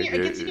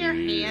 It gets in your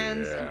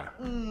hands. Yeah.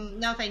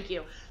 No, thank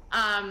you.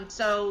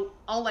 So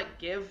I'll like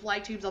give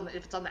light tubes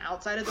if it's on the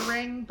outside of the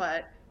ring,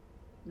 but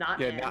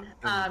not in.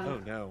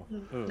 No.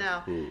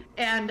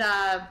 And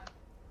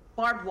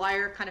barbed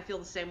wire, kind of feel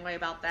the same way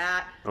about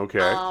that.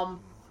 Okay.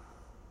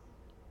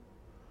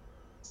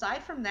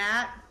 Aside from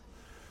that,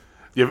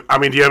 do you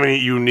have any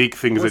unique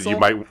things that you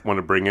might want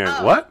to bring in?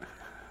 What?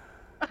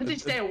 Did you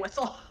say a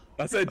whistle?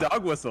 I said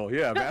dog whistle.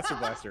 Yeah, Master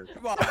Blaster.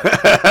 Come on.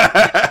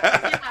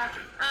 I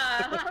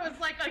was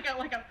like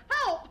a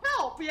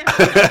help.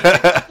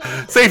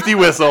 Yeah. Safety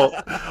whistle.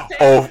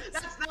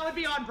 That would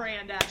be on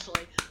brand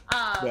actually.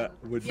 That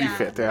would be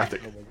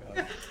fantastic. Oh my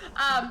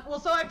god. Well,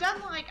 so I've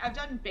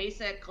done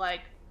basic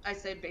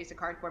basic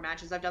hardcore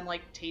matches. I've done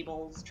like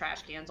tables,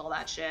 trash cans, all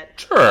that shit.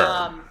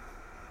 Sure.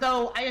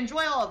 So I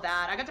enjoy all of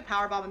that. I got to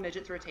powerbomb a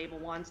midget through a table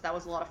once. That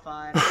was a lot of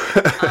fun.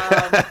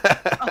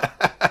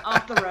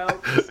 Off the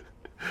ropes.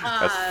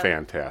 That's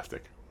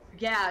fantastic.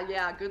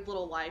 Yeah, good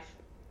little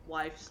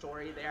life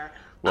story there.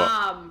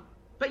 Well,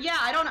 but yeah,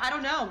 I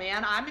don't know,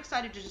 man. I'm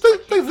excited to just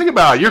think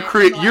about it.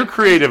 You're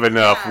creative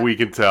enough. We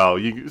can tell.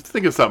 You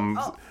think of something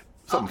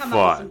I'll come fun.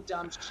 up with some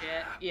dumb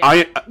shit.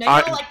 Yeah. Maybe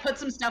I'll like put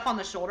some stuff on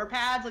the shoulder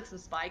pads, like some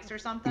spikes or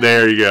something.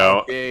 There you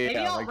go. Maybe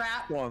I'll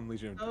wrap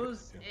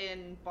those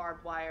in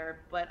barbed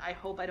wire, but I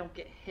hope I don't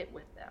get hit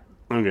with them.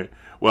 Okay.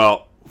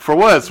 Well, for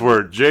what it's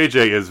worth,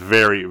 JJ is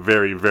very,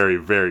 very, very,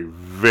 very,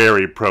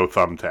 very pro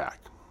thumbtack.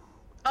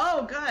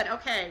 Oh, good.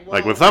 Okay. Well,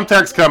 like when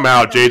thumbtacks come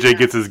out, JJ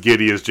gets as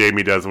giddy as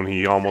Jamie does when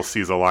he almost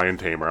sees a lion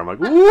tamer. I'm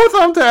like, ooh,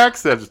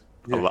 thumbtacks!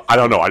 I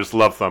don't know. I just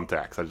love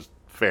thumbtacks.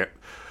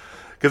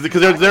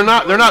 Because they're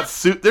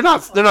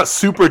not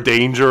super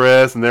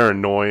dangerous and they're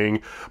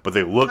annoying, but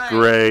they look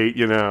great,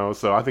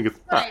 So I think it's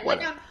right.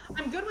 Like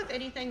I'm good with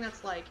anything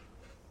that's like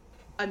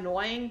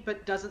annoying,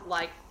 but doesn't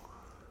like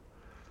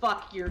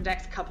fuck your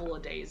next couple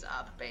of days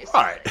up, basically.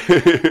 All right.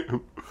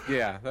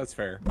 Yeah, that's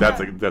fair. That's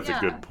a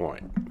good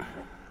point.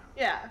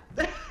 Yeah.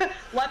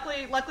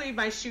 luckily,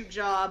 my shoot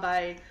job,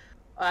 I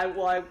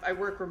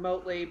work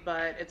remotely,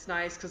 but it's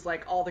nice because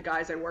like all the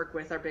guys I work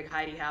with are big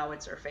Heidi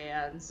Howitzer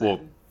fans. Well,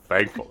 and...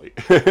 thankfully.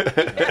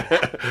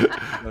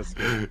 That's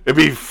good. It'd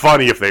be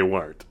funny if they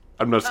weren't.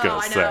 I'm just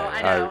gonna say.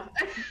 I know.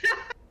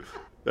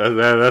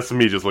 That's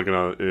me just looking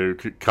on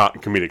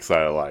comedic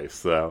side of life.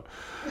 So,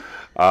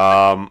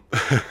 all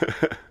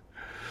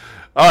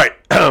right.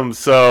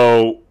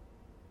 So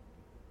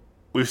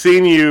we've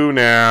seen you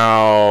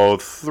now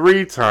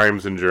 3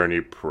 times in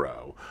Journey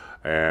Pro,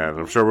 and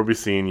I'm sure we'll be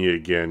seeing you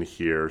again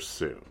here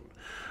soon.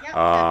 Yep,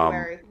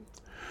 February.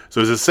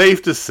 So is it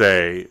safe to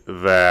say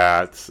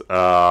that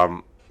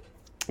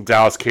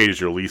Dallas Cade is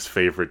your least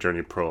favorite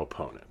Journey Pro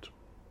opponent?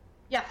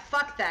 Yeah,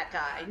 fuck that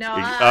guy. No,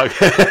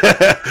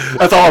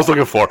 that's all I was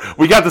looking for.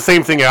 We got the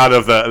same thing out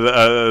of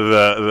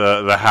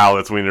the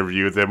Howlets we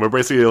interviewed them. We're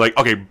basically like,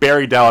 okay,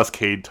 Barry Dallas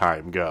Cade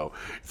time, go.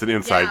 It's an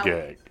inside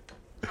gig.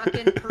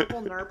 Fucking Purple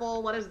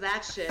Nurple, what is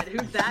that shit?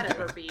 Who's that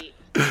ever beat?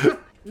 I'd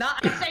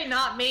say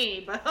not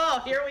me, but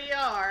here we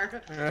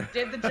are.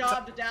 Did the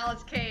job to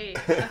Dallas Cade.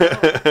 So.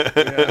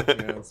 Yeah,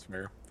 that's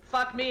fair.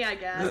 Fuck me, I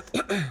guess.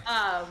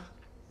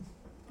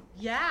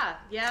 Yeah.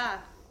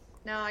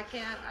 No, I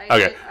can't.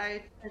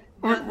 Okay.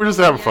 We're just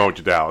having fun with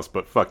you, Dallas,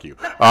 but fuck you.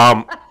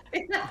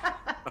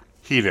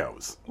 He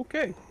knows.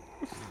 Okay.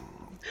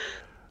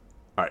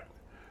 All right.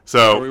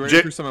 So, are we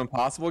ready for some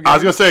impossible games? I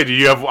was gonna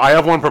say, I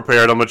have one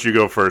prepared. I'll let you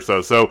go first,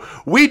 though. So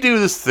we do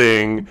this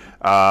thing,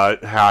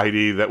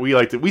 Heidi, that we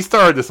like to. We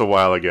started this a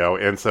while ago,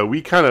 and so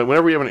we kind of,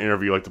 whenever we have an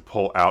interview, like to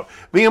pull out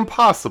the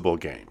impossible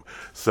game.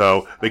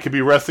 So they could be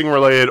wrestling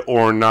related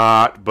or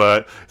not,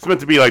 but it's meant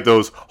to be like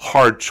those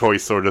hard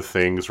choice sort of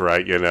things,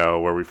 right? You know,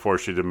 where we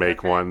force you to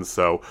make one.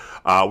 So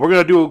we're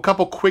gonna do a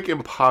couple quick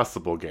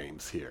impossible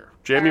games here.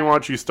 Jamie, why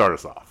don't you start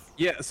us off?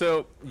 Yeah,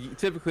 so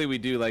typically we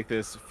do like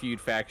this feud,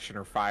 faction,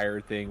 or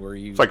fire thing where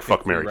you it's like pick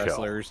fuck, 3 marry,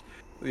 wrestlers.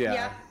 kill.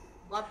 Yeah,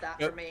 love that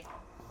for me.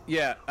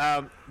 Yeah,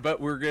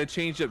 but we're gonna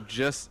change up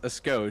just a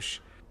skosh.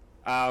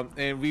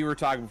 And we were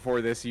talking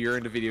before this. You're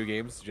into video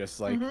games, just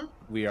like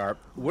we are.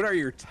 What are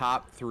your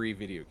top 3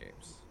 video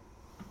games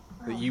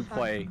that you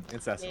play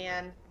incessantly?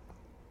 Man.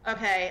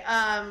 Okay.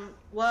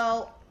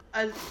 Well,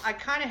 I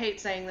kind of hate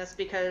saying this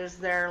because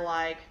they're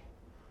like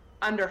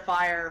under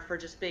fire for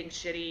just being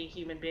shitty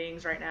human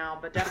beings right now.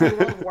 But definitely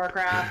World of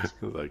Warcraft.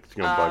 Like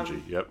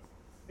Bungie. Yep.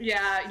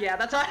 Yeah.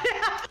 That's why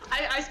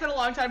I spent a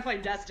long time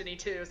playing Destiny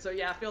too. So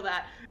yeah, I feel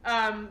that.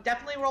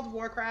 Definitely World of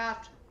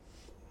Warcraft.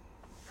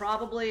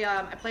 Probably,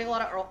 I play a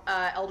lot of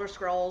Elder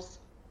Scrolls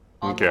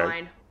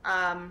online.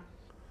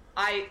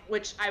 Okay.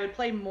 Which I would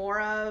play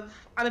more of.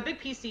 I'm a big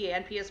PC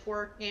and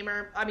PS4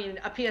 gamer. I mean,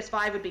 a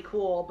PS5 would be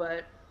cool,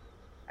 but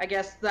I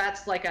guess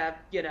that's like a,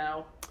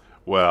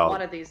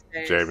 one of these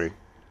days. Jamie.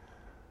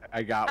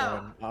 I got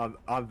one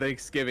on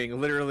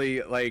Thanksgiving.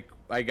 Literally, like,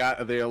 I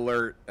got the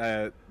alert.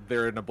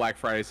 They're in a Black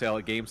Friday sale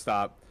at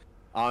GameStop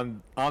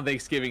on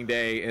Thanksgiving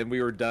Day, and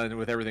we were done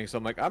with everything. So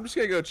I'm like, I'm just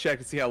gonna go check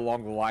and see how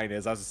long the line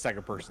is. I was the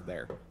second person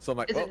there, so I'm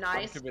like, is it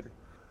nice?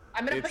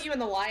 I'm gonna put you in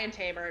the Lion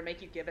Tamer and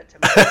make you give it to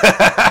me.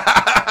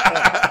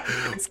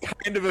 It's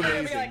kind of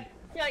amazing.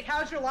 Be like,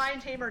 how's your Lion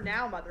Tamer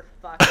now,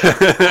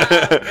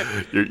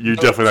 motherfucker? You're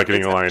definitely not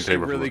getting a Lion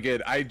Tamer. Really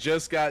good. I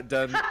just got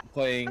done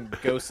playing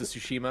Ghost of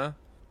Tsushima.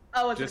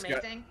 Oh, it's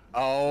amazing.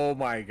 Oh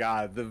my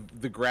god,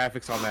 the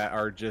graphics on that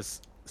are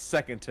just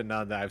second to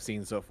none that I've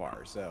seen so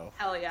far. So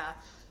hell yeah.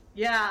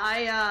 Yeah,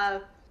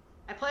 I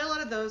play a lot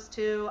of those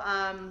too.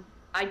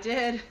 I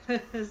did.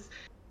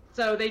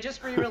 So they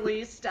just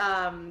re-released.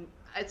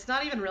 It's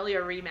not even really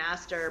a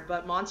remaster,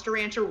 but Monster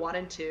Rancher 1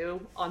 and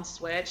 2 on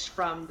Switch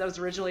from those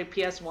originally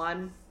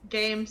PS1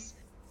 games,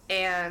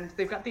 and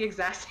they've got the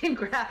exact same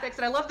graphics,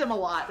 and I loved them a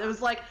lot. It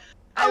was like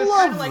I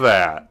love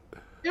that.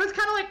 It was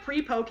kind of like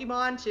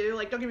pre-Pokemon too.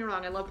 Like, don't get me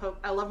wrong, I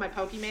love my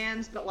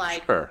Pokemans, but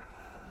like, sure.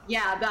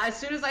 Yeah. But as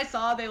soon as I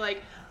saw they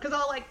because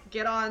I'll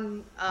get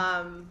on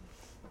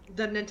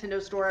the Nintendo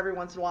store every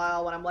once in a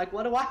while when I'm like,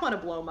 what do I want to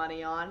blow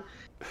money on?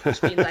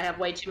 Which means I have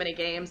way too many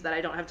games that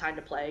I don't have time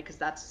to play because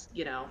that's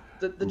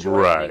the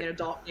joy of being an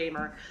adult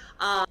gamer.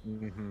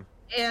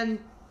 And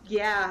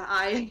yeah,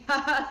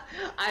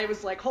 I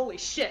was like, holy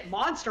shit,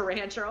 Monster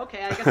Rancher.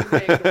 Okay, I guess I'm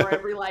gonna ignore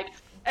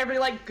every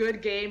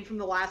good game from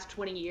the last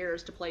 20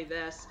 years to play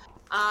this.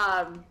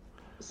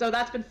 So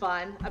that's been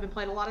fun. I've been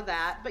playing a lot of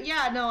that. But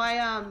yeah, no,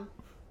 a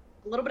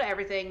little bit of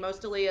everything.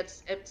 Mostly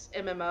it's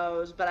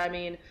MMOs, but I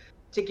mean,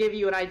 to give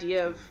you an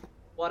idea of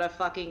what a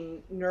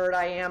fucking nerd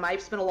I am, I've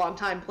spent a long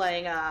time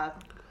playing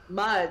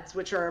MUDs,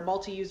 which are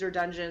multi-user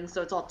dungeons,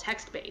 so it's all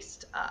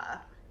text-based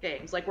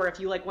games. Like, where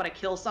if you want to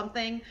kill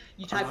something,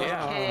 you type in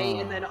K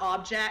and then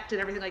object and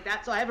everything like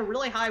that. So I have a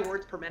really high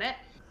words per minute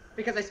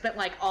because I spent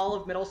all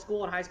of middle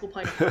school and high school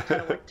playing a ton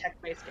of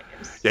text-based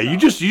games. Yeah, so. you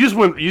just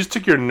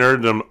took your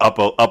nerddom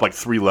up like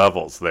 3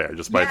 levels there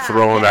just by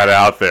throwing that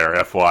out there,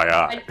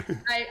 FYI.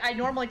 I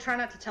normally try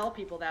not to tell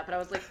people that, but I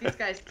was like, these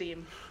guys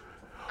seem.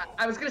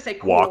 I was gonna say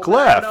cool, Walk but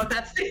I don't know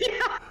left. if that's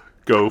yeah.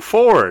 Go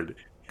forward.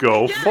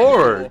 Go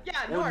forward.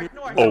 Yeah, north.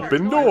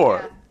 Open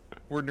door.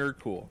 We're nerd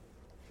cool.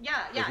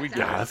 Yeah, Like, we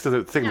exactly. Yeah,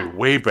 that's taking me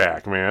way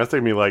back, man. That's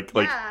taking me like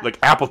Yeah.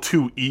 Apple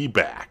IIe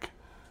back.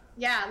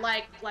 Yeah,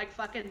 like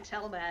fucking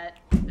Telnet.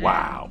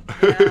 Wow.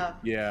 Yeah.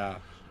 Yeah.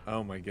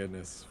 Oh my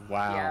goodness.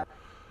 Wow.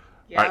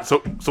 Yeah. All right,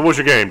 so what's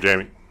your game,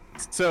 Jamie?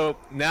 So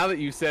now that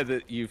you said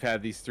that you've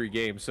had these 3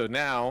 games, so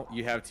now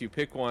you have to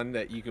pick one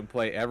that you can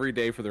play every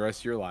day for the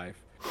rest of your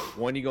life,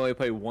 one you can only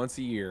play once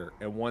a year,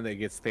 and one that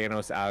gets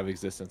Thanos out of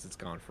existence. It's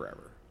gone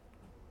forever.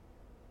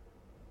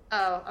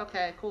 Oh,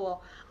 okay,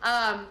 cool.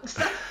 I'd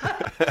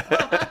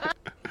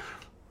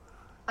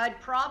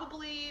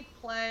probably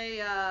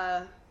play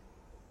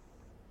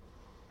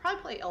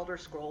Elder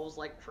Scrolls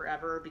like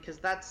forever because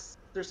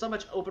there's so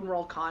much open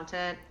world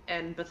content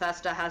and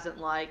Bethesda hasn't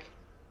like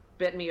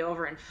bit me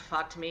over and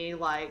fucked me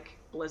like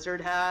Blizzard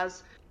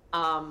has.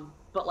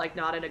 But like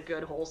not in a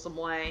good wholesome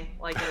way,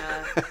 like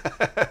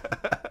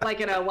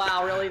in a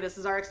wow, really, this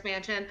is our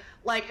expansion.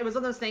 Like it was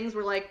one of those things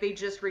where like they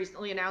just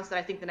recently announced that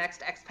I think the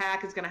next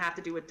X-Pack is gonna have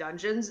to do with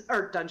dungeons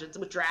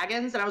with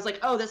dragons, and I was like,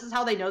 oh, this is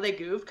how they know they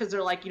goof, because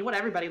they're like, you know what,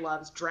 everybody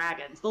loves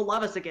dragons. They'll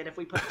love us again if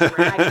we put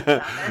dragons out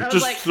there. And I was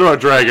Just like, throw a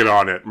dragon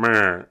on it,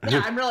 man.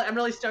 yeah, I'm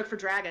really stoked for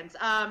dragons.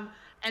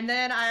 And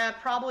then I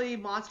probably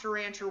Monster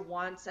Rancher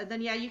once, and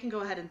then yeah, you can go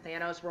ahead and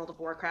Thanos World of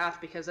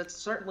Warcraft because it's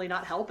certainly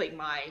not helping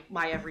my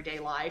everyday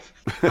life.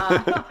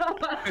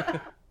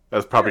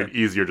 That's probably an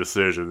easier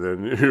decision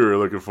than you were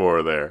looking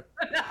for there,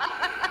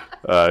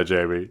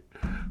 Jamie.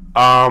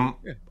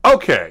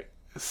 Okay,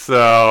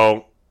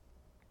 so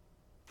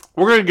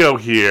we're going to go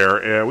here,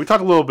 and we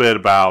talk a little bit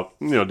about,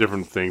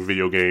 different things,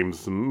 video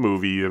games,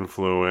 movie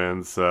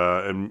influence,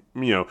 and,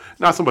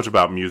 not so much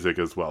about music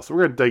as well. So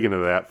we're going to dig into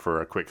that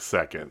for a quick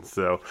second.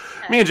 So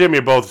me and Jamie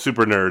are both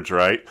super nerds,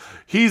 right?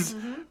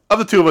 Of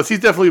the two of us, he's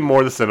definitely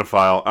more the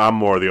cinephile. I'm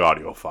more the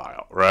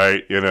audiophile,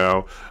 right?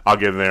 I'll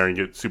get in there and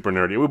get super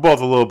nerdy. We're both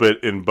a little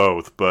bit in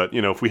both, but,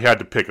 if we had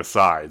to pick a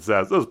sides,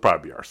 those would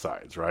probably be our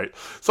sides, right?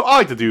 So I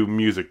like to do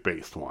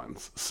music-based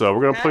ones. So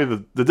we're going to play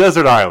the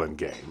Desert Island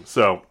game.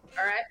 So...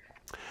 All right.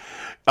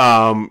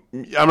 I'm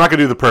not gonna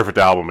do the perfect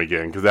album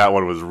again because that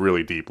one was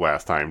really deep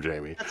last time,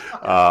 Jamie. That's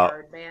fucking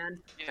hard, man.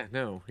 Yeah,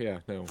 no.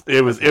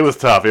 It was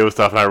tough. It was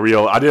tough, and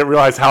I didn't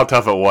realize how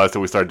tough it was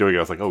until we started doing it.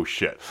 I was like, oh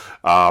shit.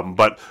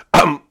 But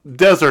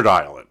Desert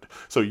Island.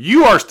 So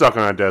you are stuck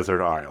on a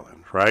desert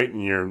island, right?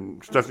 And you're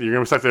gonna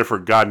be stuck there for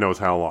God knows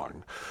how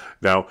long.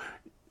 Now,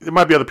 there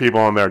might be other people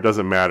on there. It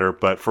doesn't matter.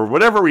 But for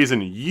whatever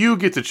reason, you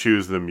get to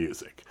choose the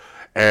music.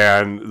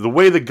 And the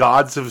way the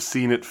gods have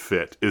seen it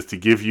fit is to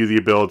give you the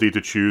ability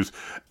to choose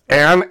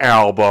an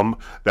album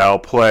that'll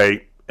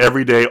play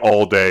every day,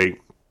 all day,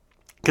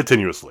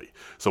 continuously.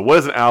 So what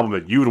is an album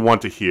that you would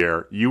want to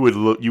hear, you would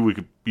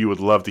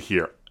love to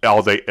hear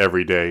all day,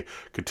 every day,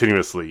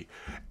 continuously,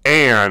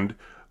 and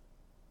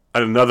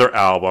another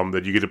album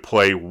that you get to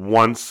play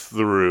once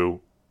through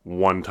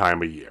one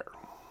time a year?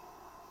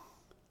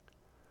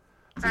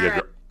 So you have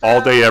your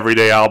all day, every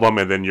day album,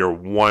 and then your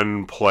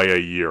one play a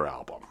year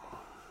album.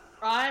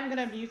 I'm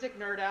gonna music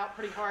nerd out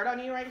pretty hard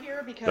on you right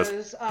here because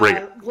Let's bring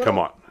it. Come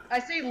on. I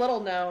say little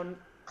known,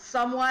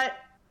 somewhat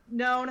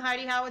known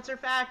Heidi Howitzer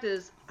fact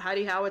is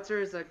Heidi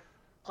Howitzer is a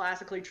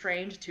classically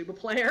trained tuba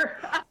player.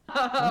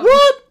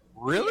 What?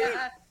 Really?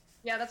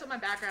 Yeah, that's what my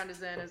background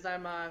is in.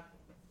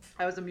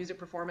 I was a music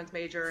performance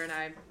major,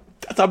 and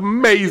That's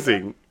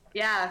amazing.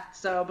 Yeah.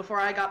 So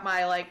before I got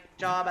my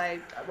job,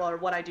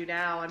 what I do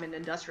now, I'm in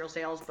industrial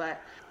sales,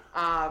 but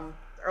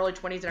early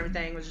 20s and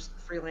everything was just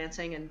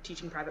freelancing and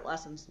teaching private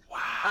lessons.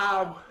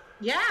 Wow.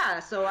 Yeah,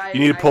 so You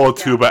need to pull a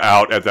tuba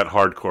out at that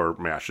hardcore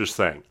match. Just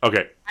saying.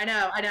 Okay. I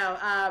know.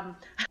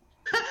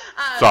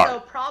 Sorry.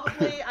 So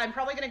I'm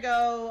probably gonna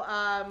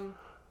go.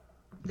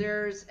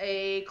 There's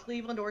a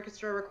Cleveland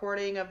Orchestra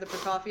recording of the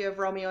Prokofiev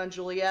Romeo and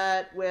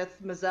Juliet with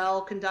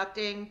Mazel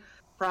conducting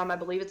from, I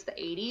believe it's the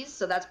 80s.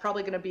 So that's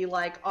probably gonna be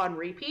on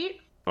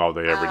repeat. All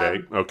day, every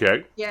day.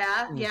 Okay.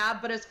 Yeah.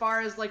 But as far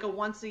as a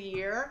once a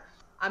year,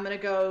 I'm gonna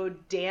go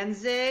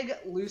Danzig,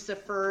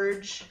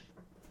 Luciferge.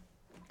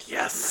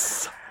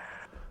 Yes.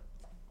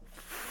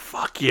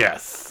 Fuck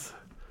yes.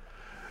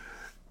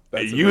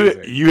 That's You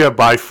amazing. have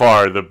by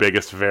far the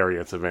biggest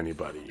variance of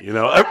anybody.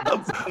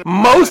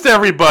 Most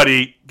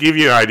everybody, give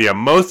you an idea,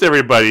 most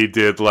everybody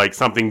did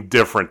something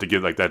different to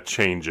get that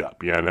change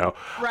up,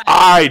 Right.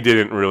 I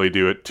didn't really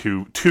do it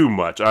too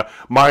much.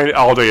 Mine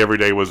all day every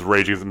day was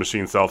Rage Against the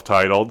Machine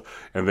self-titled,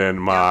 and then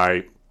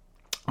my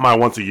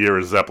once a year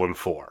is Zeppelin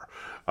 4.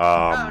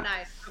 Oh,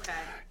 nice.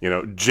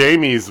 Okay.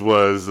 Jamie's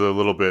was a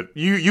little bit.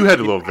 You had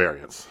a little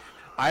variance.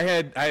 I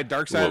had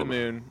Dark Side of the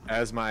Moon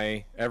as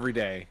my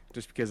everyday,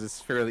 just because it's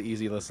fairly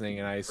easy listening,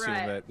 and I assume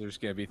that there's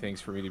going to be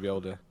things for me to be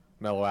able to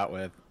mellow out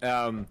with.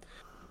 And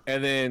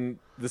then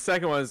the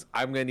second one is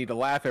I'm going to need to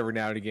laugh every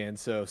now and again,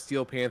 so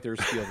Steel Panther,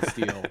 Steel the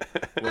Steel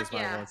was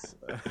my once.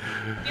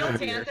 Steel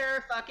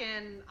Panther,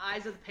 fucking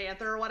Eyes of the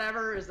Panther or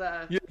whatever is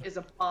a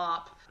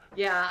bop.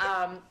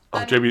 Yeah.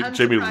 Jamie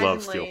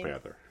loves Steel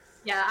Panther.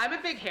 Yeah, I'm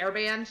a big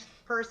hairband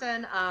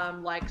person.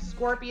 Like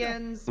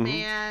Scorpions,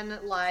 Man,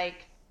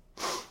 like.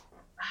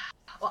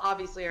 Well,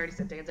 obviously I already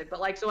said Danzig, but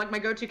like, so like my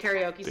go-to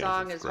karaoke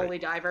song is great. Holy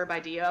Diver by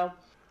Dio.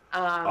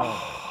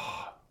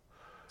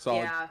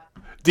 Solid. Yeah.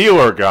 Dio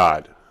or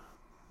God?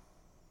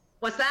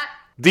 What's that?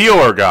 Dio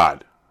or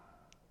God?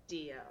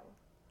 Dio.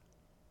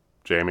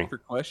 Jamie?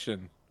 Good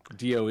question.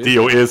 Dio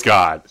is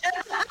God.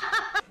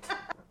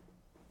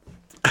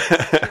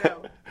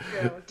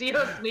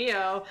 Dio's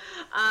Neo.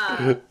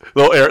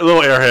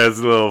 Little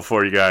airheads,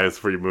 for you guys,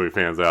 for you movie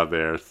fans out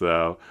there.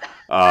 So,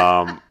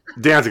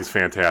 Danzig's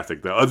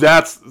fantastic though.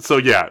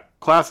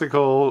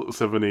 Classical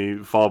symphony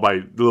followed by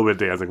a little bit of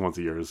Danzig once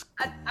a year is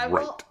great.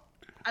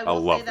 I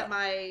will love say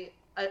that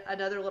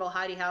another little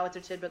Heidi Howitzer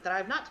tidbit that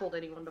I've not told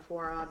anyone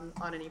before on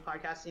any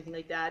podcast, anything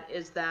like that,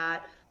 is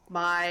that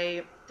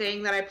my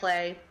thing that I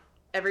play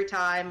every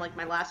time, like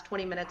my last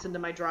 20 minutes into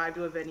my drive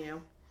to a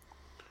venue,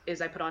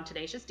 is I put on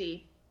Tenacious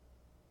D,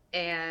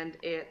 and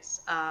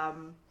it's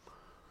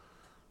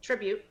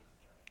tribute.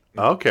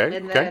 Okay.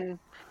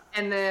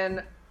 And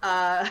then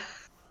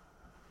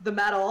the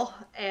metal,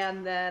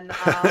 and then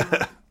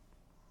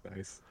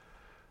Nice.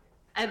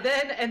 and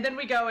then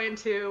we go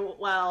into,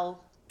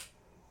 well,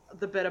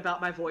 the bit about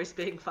my voice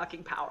being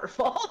fucking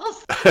powerful.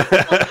 That's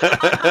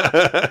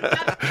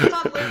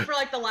on loop for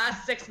like the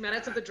last 6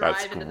 minutes of the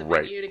drive into the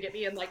venue to get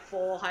me in like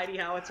full Heidi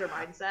Howitzer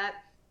mindset.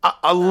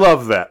 I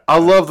love that. I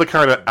love the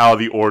kind of out of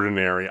the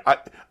ordinary. I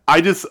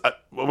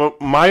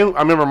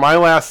remember my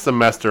last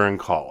semester in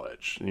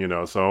college,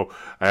 so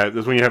this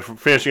is when you have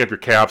finishing up your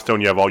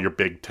capstone, you have all your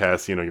big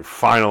tests, you're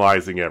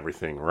finalizing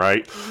everything,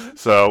 right? Mm-hmm.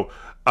 So,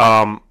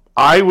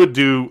 I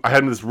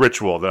had this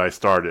ritual that I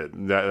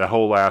started that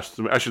whole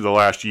the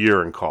last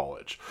year in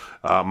college,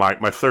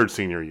 my third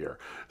senior year.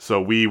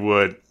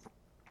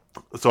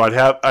 So I'd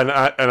have, and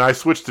I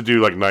switched to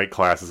do like night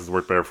classes to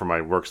work better for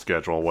my work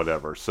schedule and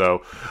whatever.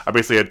 So I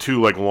basically had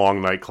 2 like long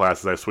night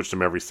classes. I switched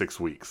them every 6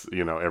 weeks,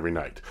 every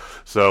night.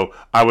 So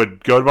I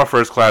would go to my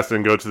first class,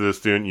 then go to the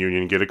student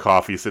union, get a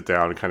coffee, sit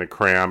down and kind of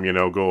cram,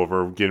 go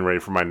over getting ready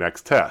for my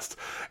next test.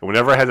 And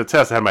whenever I had the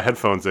test, I had my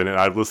headphones in and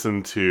I would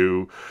listen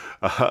to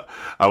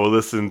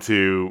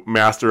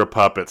Master of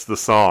Puppets, the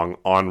song,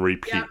 on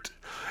repeat. Yeah.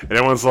 And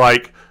everyone's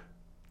like,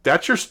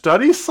 "That's your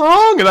study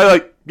song?" And I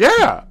like,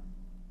 "Yeah.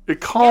 It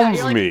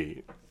calms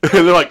me." It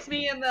they're like,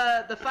 me in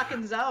the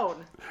fucking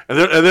zone. And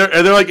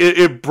they're like,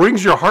 it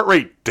brings your heart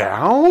rate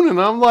down,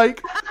 and I'm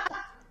like,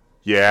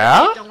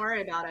 yeah. Don't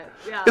worry about it.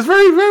 Yeah. It's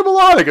very, very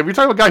melodic. If you're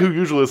talking about a guy who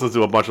usually listens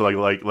to a bunch of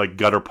like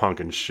gutter punk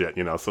and shit,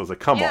 so it's like,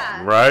 come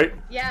on, right?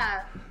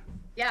 Yeah.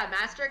 Yeah,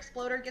 Master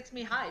Exploder gets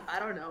me hype. I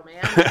don't know, man.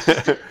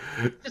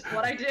 It's just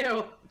what I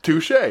do.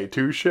 Touche.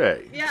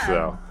 Yeah.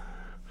 So,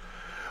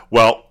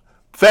 well.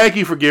 Thank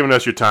you for giving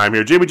us your time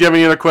here. Jamie, do you have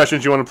any other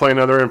questions? You want to play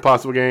another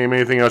Impossible game?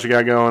 Anything else you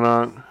got going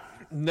on?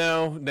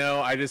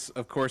 No. I just,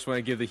 of course, want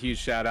to give the huge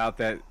shout out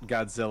that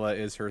Godzilla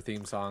is her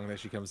theme song that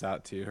she comes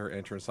out to, her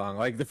entrance song.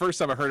 Like, the first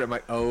time I heard it, I'm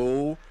like,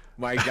 oh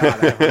my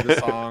God, I've heard the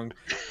song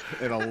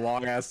in a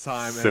long ass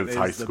time. Since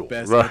high school,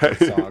 the best right?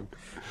 Song.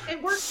 It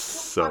works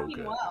so fucking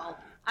good. Well.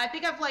 I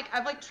think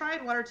I've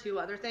tried 1 or 2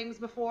 other things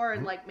before,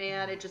 and like,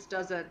 man, it just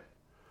doesn't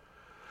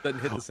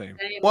hit the same.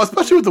 Well,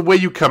 especially with the way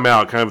you come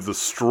out, kind of the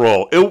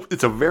stroll.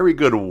 It's a very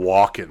good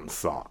walk-in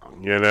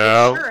song, It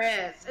sure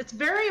is. It's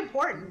very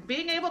important.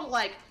 Being able to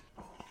like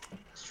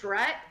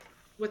strut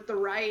with the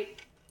right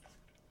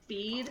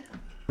speed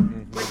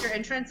with your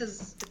entrance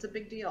it's a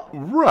big deal.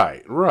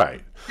 Right.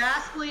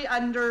 Vastly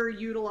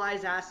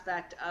underutilized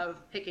aspect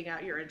of picking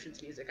out your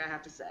entrance music, I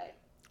have to say.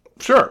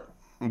 Sure.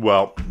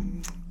 Well,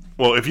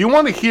 if you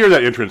want to hear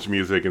that entrance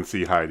music and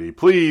see Heidi,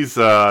 please,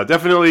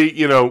 definitely,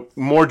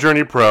 more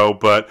Journey Pro,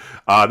 but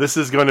this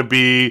is going to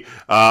be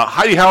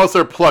Heidi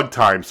Howitzer plug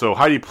time. So,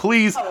 Heidi,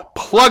 please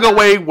plug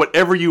away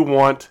whatever you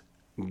want.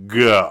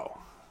 Go.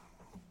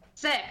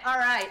 Sick. All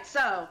right.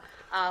 So,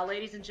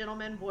 ladies and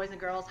gentlemen, boys and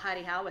girls,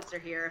 Heidi Howitzer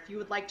here. If you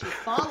would like to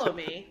follow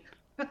me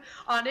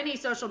on any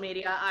social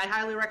media, I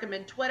highly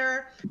recommend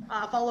Twitter,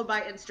 followed by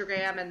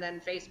Instagram, and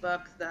then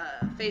Facebook. The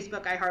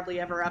Facebook I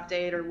hardly ever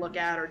update or look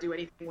at or do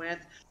anything with.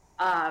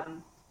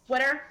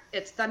 Twitter,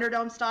 it's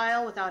Thunderdome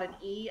Style without an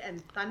E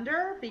and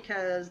Thunder,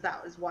 because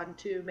that was one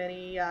too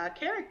many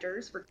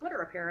characters for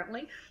Twitter,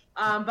 apparently.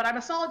 But I'm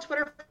a solid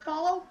Twitter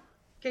follow.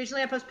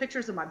 Occasionally I post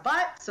pictures of my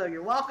butt, so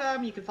you're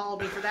welcome. You can follow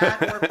me for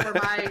that, or for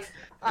my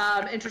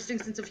interesting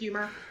sense of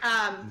humor.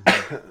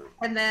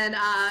 And then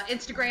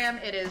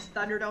Instagram, it is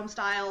Thunderdome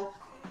Style,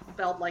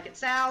 spelled like it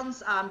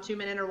sounds, 2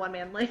 men enter, 1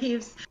 man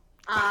leaves.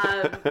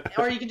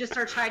 Or you can just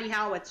search Heidi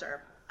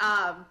Howitzer.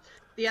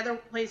 The other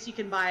place you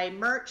can buy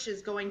merch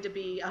is going to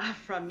be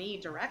from me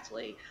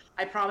directly.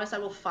 I promise I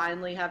will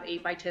finally have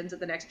 8x10s at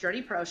the next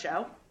Journey Pro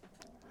show.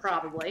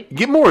 Probably.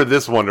 Get more of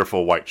this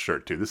wonderful white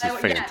shirt, too. This is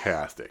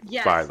fantastic,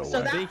 yes. by the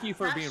way. Thank you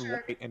for being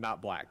white and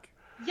not black.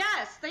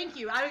 Yes, thank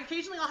you.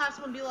 Occasionally I'll have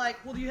someone be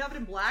like, well, do you have it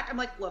in black? I'm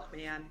like, look,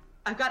 man,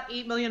 I've got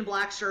 8 million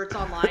black shirts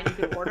online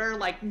you can order.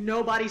 Like,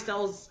 nobody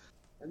sells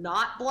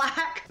not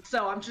black.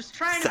 So I'm just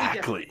trying to be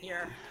different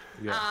here.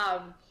 Yeah.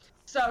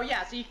 So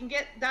yeah, so you can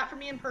get that from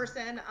me in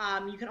person.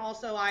 You can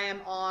also, I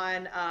am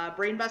on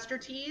Brainbuster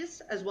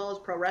Tees as well as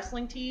Pro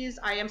Wrestling Tees.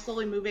 I am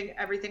slowly moving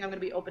everything. I'm going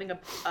to be opening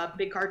a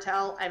Big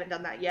Cartel. I haven't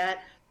done that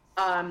yet.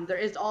 There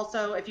is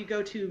also, if you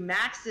go to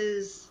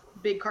Max's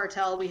Big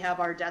Cartel, we have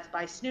our Death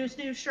by Snoo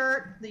Snoo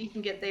shirt that you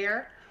can get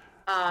there.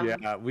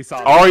 Yeah, we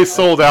saw. Already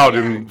sold out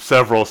in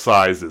several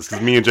sizes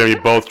because me and Jamie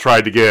both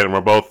tried to get it, and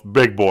we're both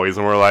big boys,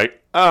 and we're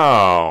like,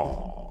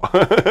 oh.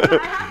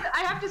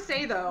 I have to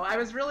say though, I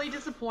was really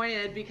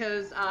disappointed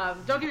because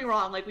don't get me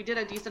wrong, like we did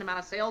a decent amount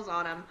of sales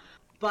on them,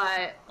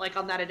 but like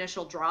on that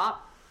initial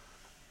drop,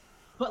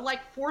 but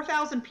like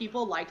 4,000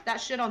 people liked that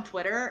shit on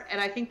Twitter,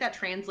 and I think that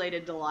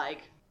translated to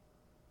like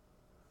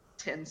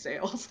 10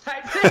 sales.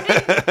 I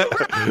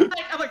think.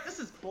 I'm like, this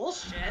is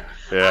bullshit.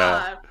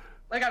 Yeah.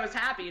 Like I was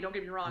happy. Don't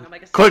get me wrong. I'm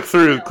like, Click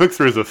through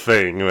is a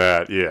thing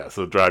that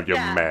it'll drive you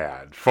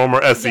mad. Former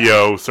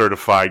SEO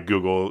certified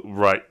Google,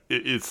 right?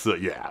 It's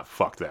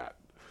fuck that.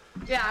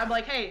 Yeah, I'm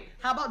like, hey,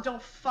 how about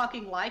don't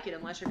fucking like it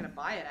unless you're gonna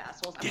buy it,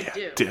 assholes? I mean,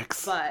 do,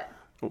 dicks. But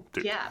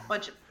yeah, a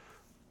bunch of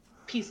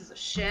pieces of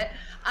shit.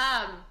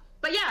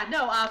 But yeah,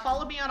 no,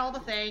 follow me on all the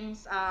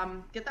things.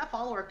 Get that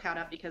follower count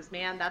up because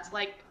man, that's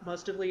like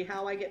mostly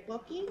how I get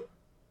booking.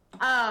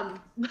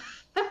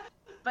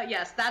 But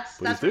yes,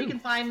 that's where you can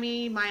find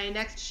me. My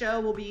next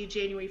show will be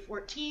January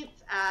 14th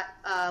at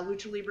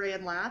Lucha Libre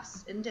and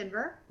Laughs in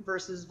Denver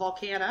versus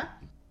Volcana.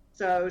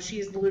 So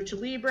she's the Lucha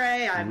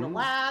Libre, I'm the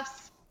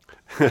Laughs.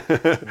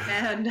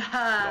 And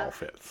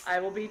I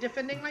will be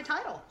defending my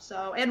title.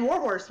 So, and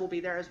Warhorse will be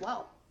there as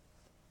well.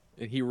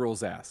 And he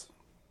rules ass.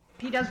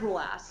 He does rule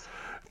ass.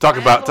 You talk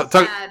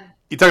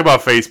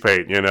about face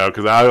paint,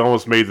 because I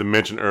almost made the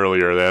mention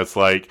earlier that it's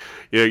like,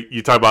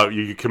 you talk about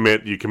you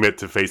commit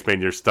to face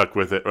paint, you're stuck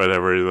with it,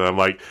 whatever. And I'm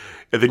like,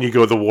 and then you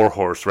go the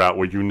Warhorse route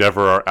where you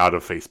never are out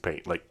of face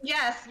paint, like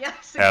yes,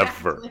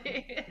 ever.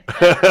 Exactly.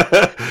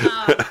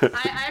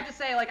 I have to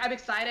say, like, I'm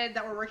excited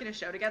that we're working a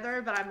show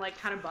together, but I'm like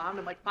kind of bummed.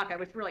 I'm like, fuck, I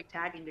wish we were like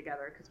tagging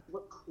together because we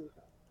look cool.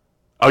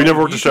 Oh, you never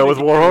worked a show with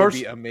Warhorse?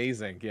 Would be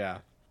amazing, yeah.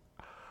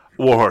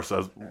 Warhorse.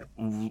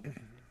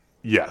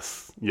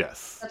 Yes.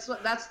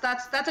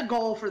 That's a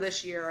goal for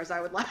this year, as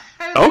I would like.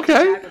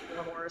 Okay.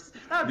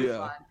 That would be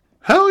fun.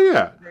 Hell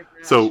yeah!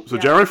 So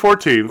January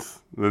 14th,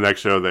 the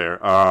next show there.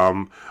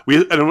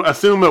 We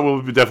assume that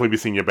we'll definitely be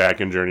seeing you back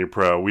in Journey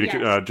Pro.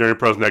 Journey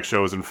Pro's next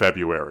show is in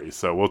February,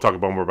 so we'll talk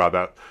more about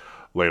that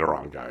later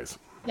on, guys.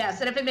 Yes,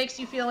 and if it makes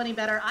you feel any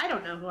better, I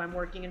don't know who I'm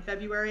working in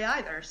February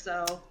either.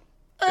 So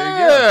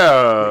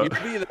you'll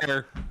be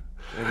there.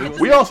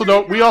 We also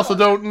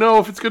don't know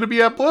if it's going to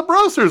be at Blood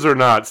Roasters or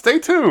not. Stay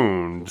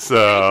tuned.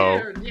 So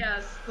stay tuned.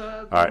 Yes,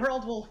 the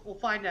world will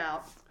find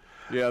out.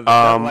 Yeah,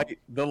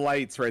 the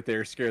lights right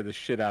there scare the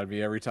shit out of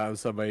me every time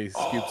somebody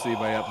scoops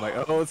anybody up. I'm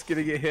like, oh, it's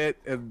gonna get hit,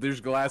 and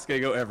there's glass gonna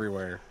go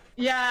everywhere.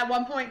 Yeah, at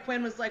one point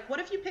Quinn was like, "What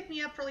if you pick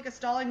me up for like a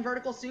stalling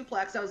vertical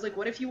suplex?" I was like,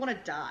 "What if you want to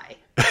die?"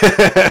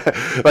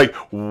 Like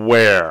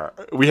where?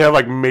 We have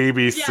like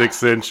maybe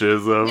 6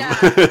 inches of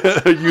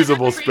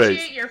usable space. I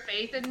appreciate your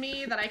faith in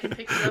me that I can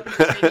pick you up and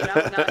just take it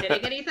up without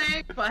hitting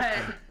anything, but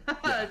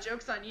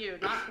joke's on you,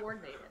 not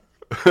coordinated.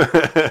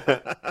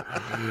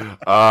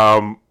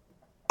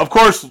 Of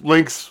course,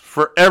 links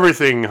for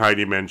everything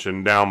Heidi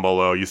mentioned down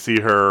below. You see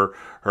her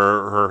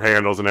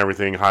handles and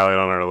everything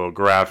highlighted on our little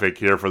graphic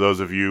here. For those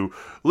of you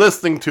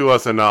listening to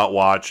us and not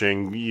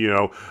watching,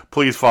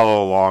 please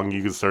follow along.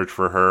 You can search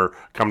for her.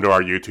 Come to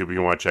our YouTube if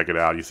you want to check it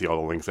out. You see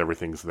all the links.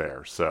 Everything's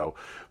there. So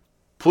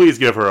please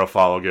give her a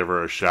follow. Give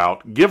her a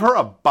shout. Give her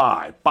a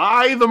buy.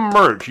 Buy the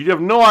merch. You have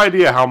no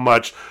idea how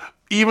much.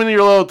 Even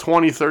your little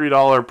 $20,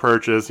 $30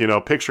 purchase,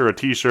 picture a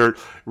t-shirt,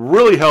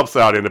 really helps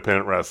out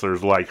independent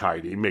wrestlers like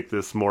Heidi make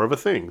this more of a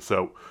thing.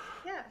 So,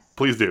 yes,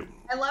 please do.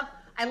 I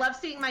love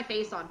seeing my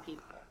face on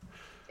people.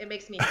 It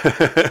makes me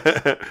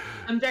happy.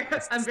 I'm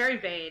very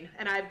vain,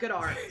 and I have good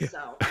art.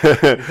 So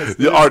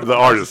the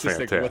art is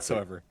fantastic.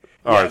 Whatsoever.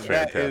 Art is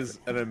fantastic. That is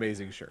an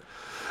amazing shirt.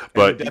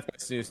 But Death by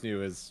Snoo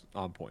Snoo is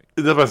on point.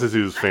 Death by Snoo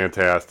Snoo is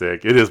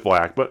fantastic. It is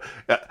black, but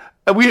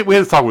we had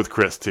to talk with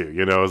Chris too.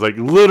 It's like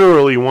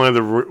literally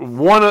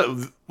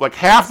like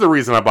half the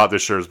reason I bought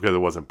this shirt is because it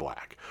wasn't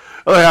black.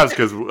 Other half is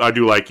because I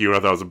do like you and I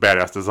thought it was a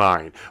badass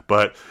design,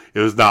 but it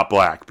was not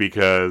black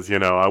because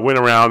I went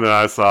around and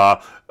I saw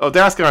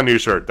Dask got a new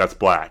shirt that's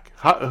black,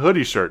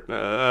 hoodie shirt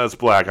that's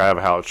black. I have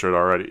a Howlett shirt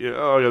already.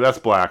 Oh yeah, that's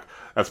black.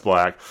 That's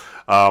black.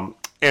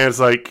 And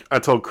it's like, I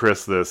told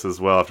Chris this as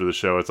well after the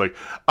show. It's like,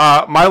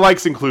 my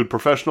likes include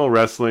professional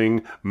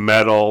wrestling,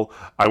 metal.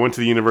 I went to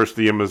the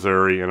University of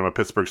Missouri, and I'm a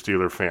Pittsburgh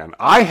Steelers fan.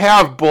 I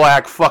have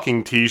black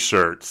fucking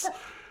t-shirts.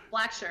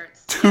 Black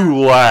shirts. To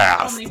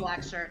last. So many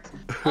black shirts.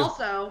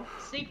 Also,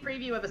 sneak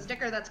preview of a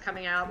sticker that's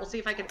coming out. We'll see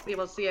if I can be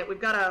able to see it.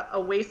 We've got a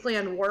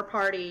Wasteland War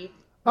Party.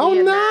 Oh,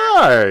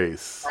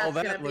 nice.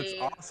 That looks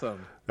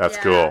awesome. That's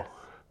cool.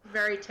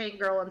 Very Tank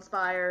Girl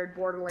inspired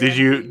Borderlands.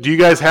 Do you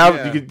guys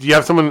have? Do you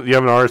have someone? Do you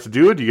have an artist to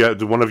do it?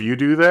 Do one of you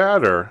do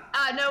that or?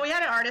 No, we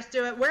had an artist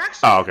do it. We're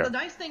actually okay. The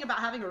nice thing about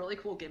having a really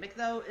cool gimmick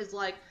though is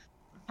like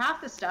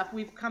half the stuff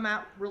we've come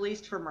out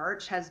released for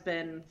merch has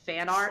been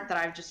fan art that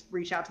I've just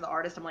reached out to the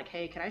artist. I'm like,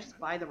 hey, can I just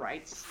buy the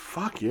rights?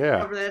 Fuck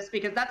yeah. Over this,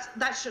 because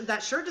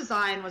that shirt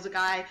design was a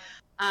guy.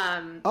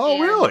 Oh,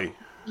 really?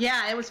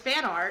 Yeah, it was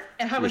fan art,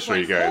 and I was show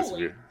like, you guys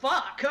holy here.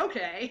 fuck,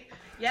 okay.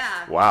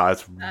 Yeah. Wow,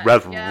 that's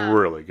yeah.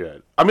 really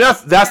good. I mean,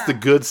 that's the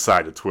good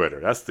side of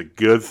Twitter. That's the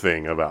good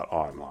thing about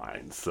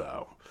online.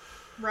 So.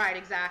 Right,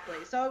 exactly.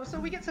 So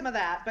we get some of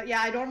that, but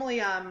yeah, I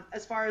normally,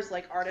 as far as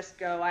like artists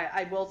go,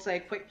 I will say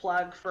quick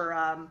plug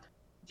for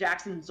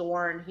Jackson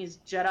Zorn. He's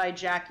Jedi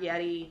Jack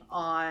Yeti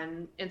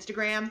on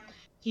Instagram.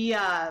 He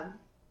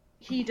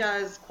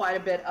does quite a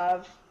bit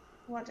of.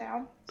 Want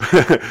down?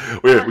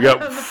 we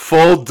got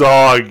full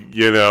dog,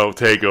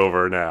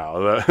 takeover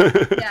now.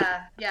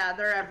 yeah,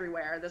 they're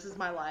everywhere. This is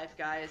my life,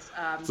 guys.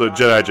 So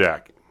Jedi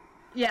Jack.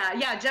 Yeah,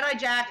 Jedi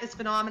Jack is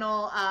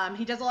phenomenal.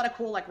 He does a lot of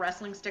cool like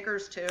wrestling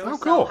stickers too. Oh,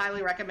 cool. So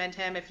highly recommend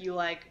him if you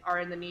like are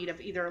in the need of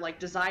either like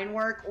design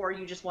work or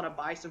you just want to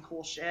buy some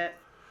cool shit.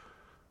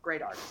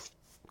 Great artist.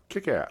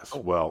 Kick ass.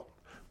 Well,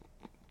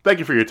 thank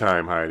you for your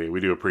time, Heidi. We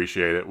do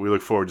appreciate it. We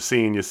look forward to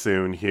seeing you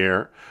soon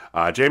here.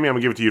 Jamie, I'm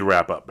gonna give it to you to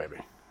wrap up, baby.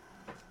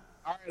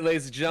 All right,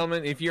 ladies and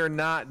gentlemen, if you're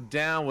not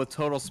down with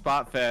Total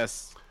Spot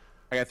Fest,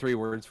 I got 3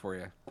 words for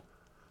you.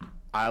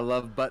 I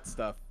love butt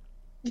stuff.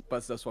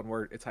 Butt stuff's one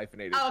word. It's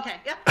hyphenated. Oh, okay.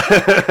 Yep.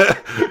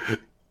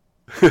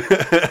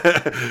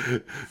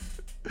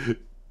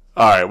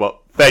 All right.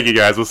 Well, thank you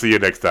guys. We'll see you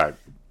next time.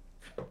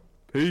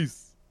 Peace.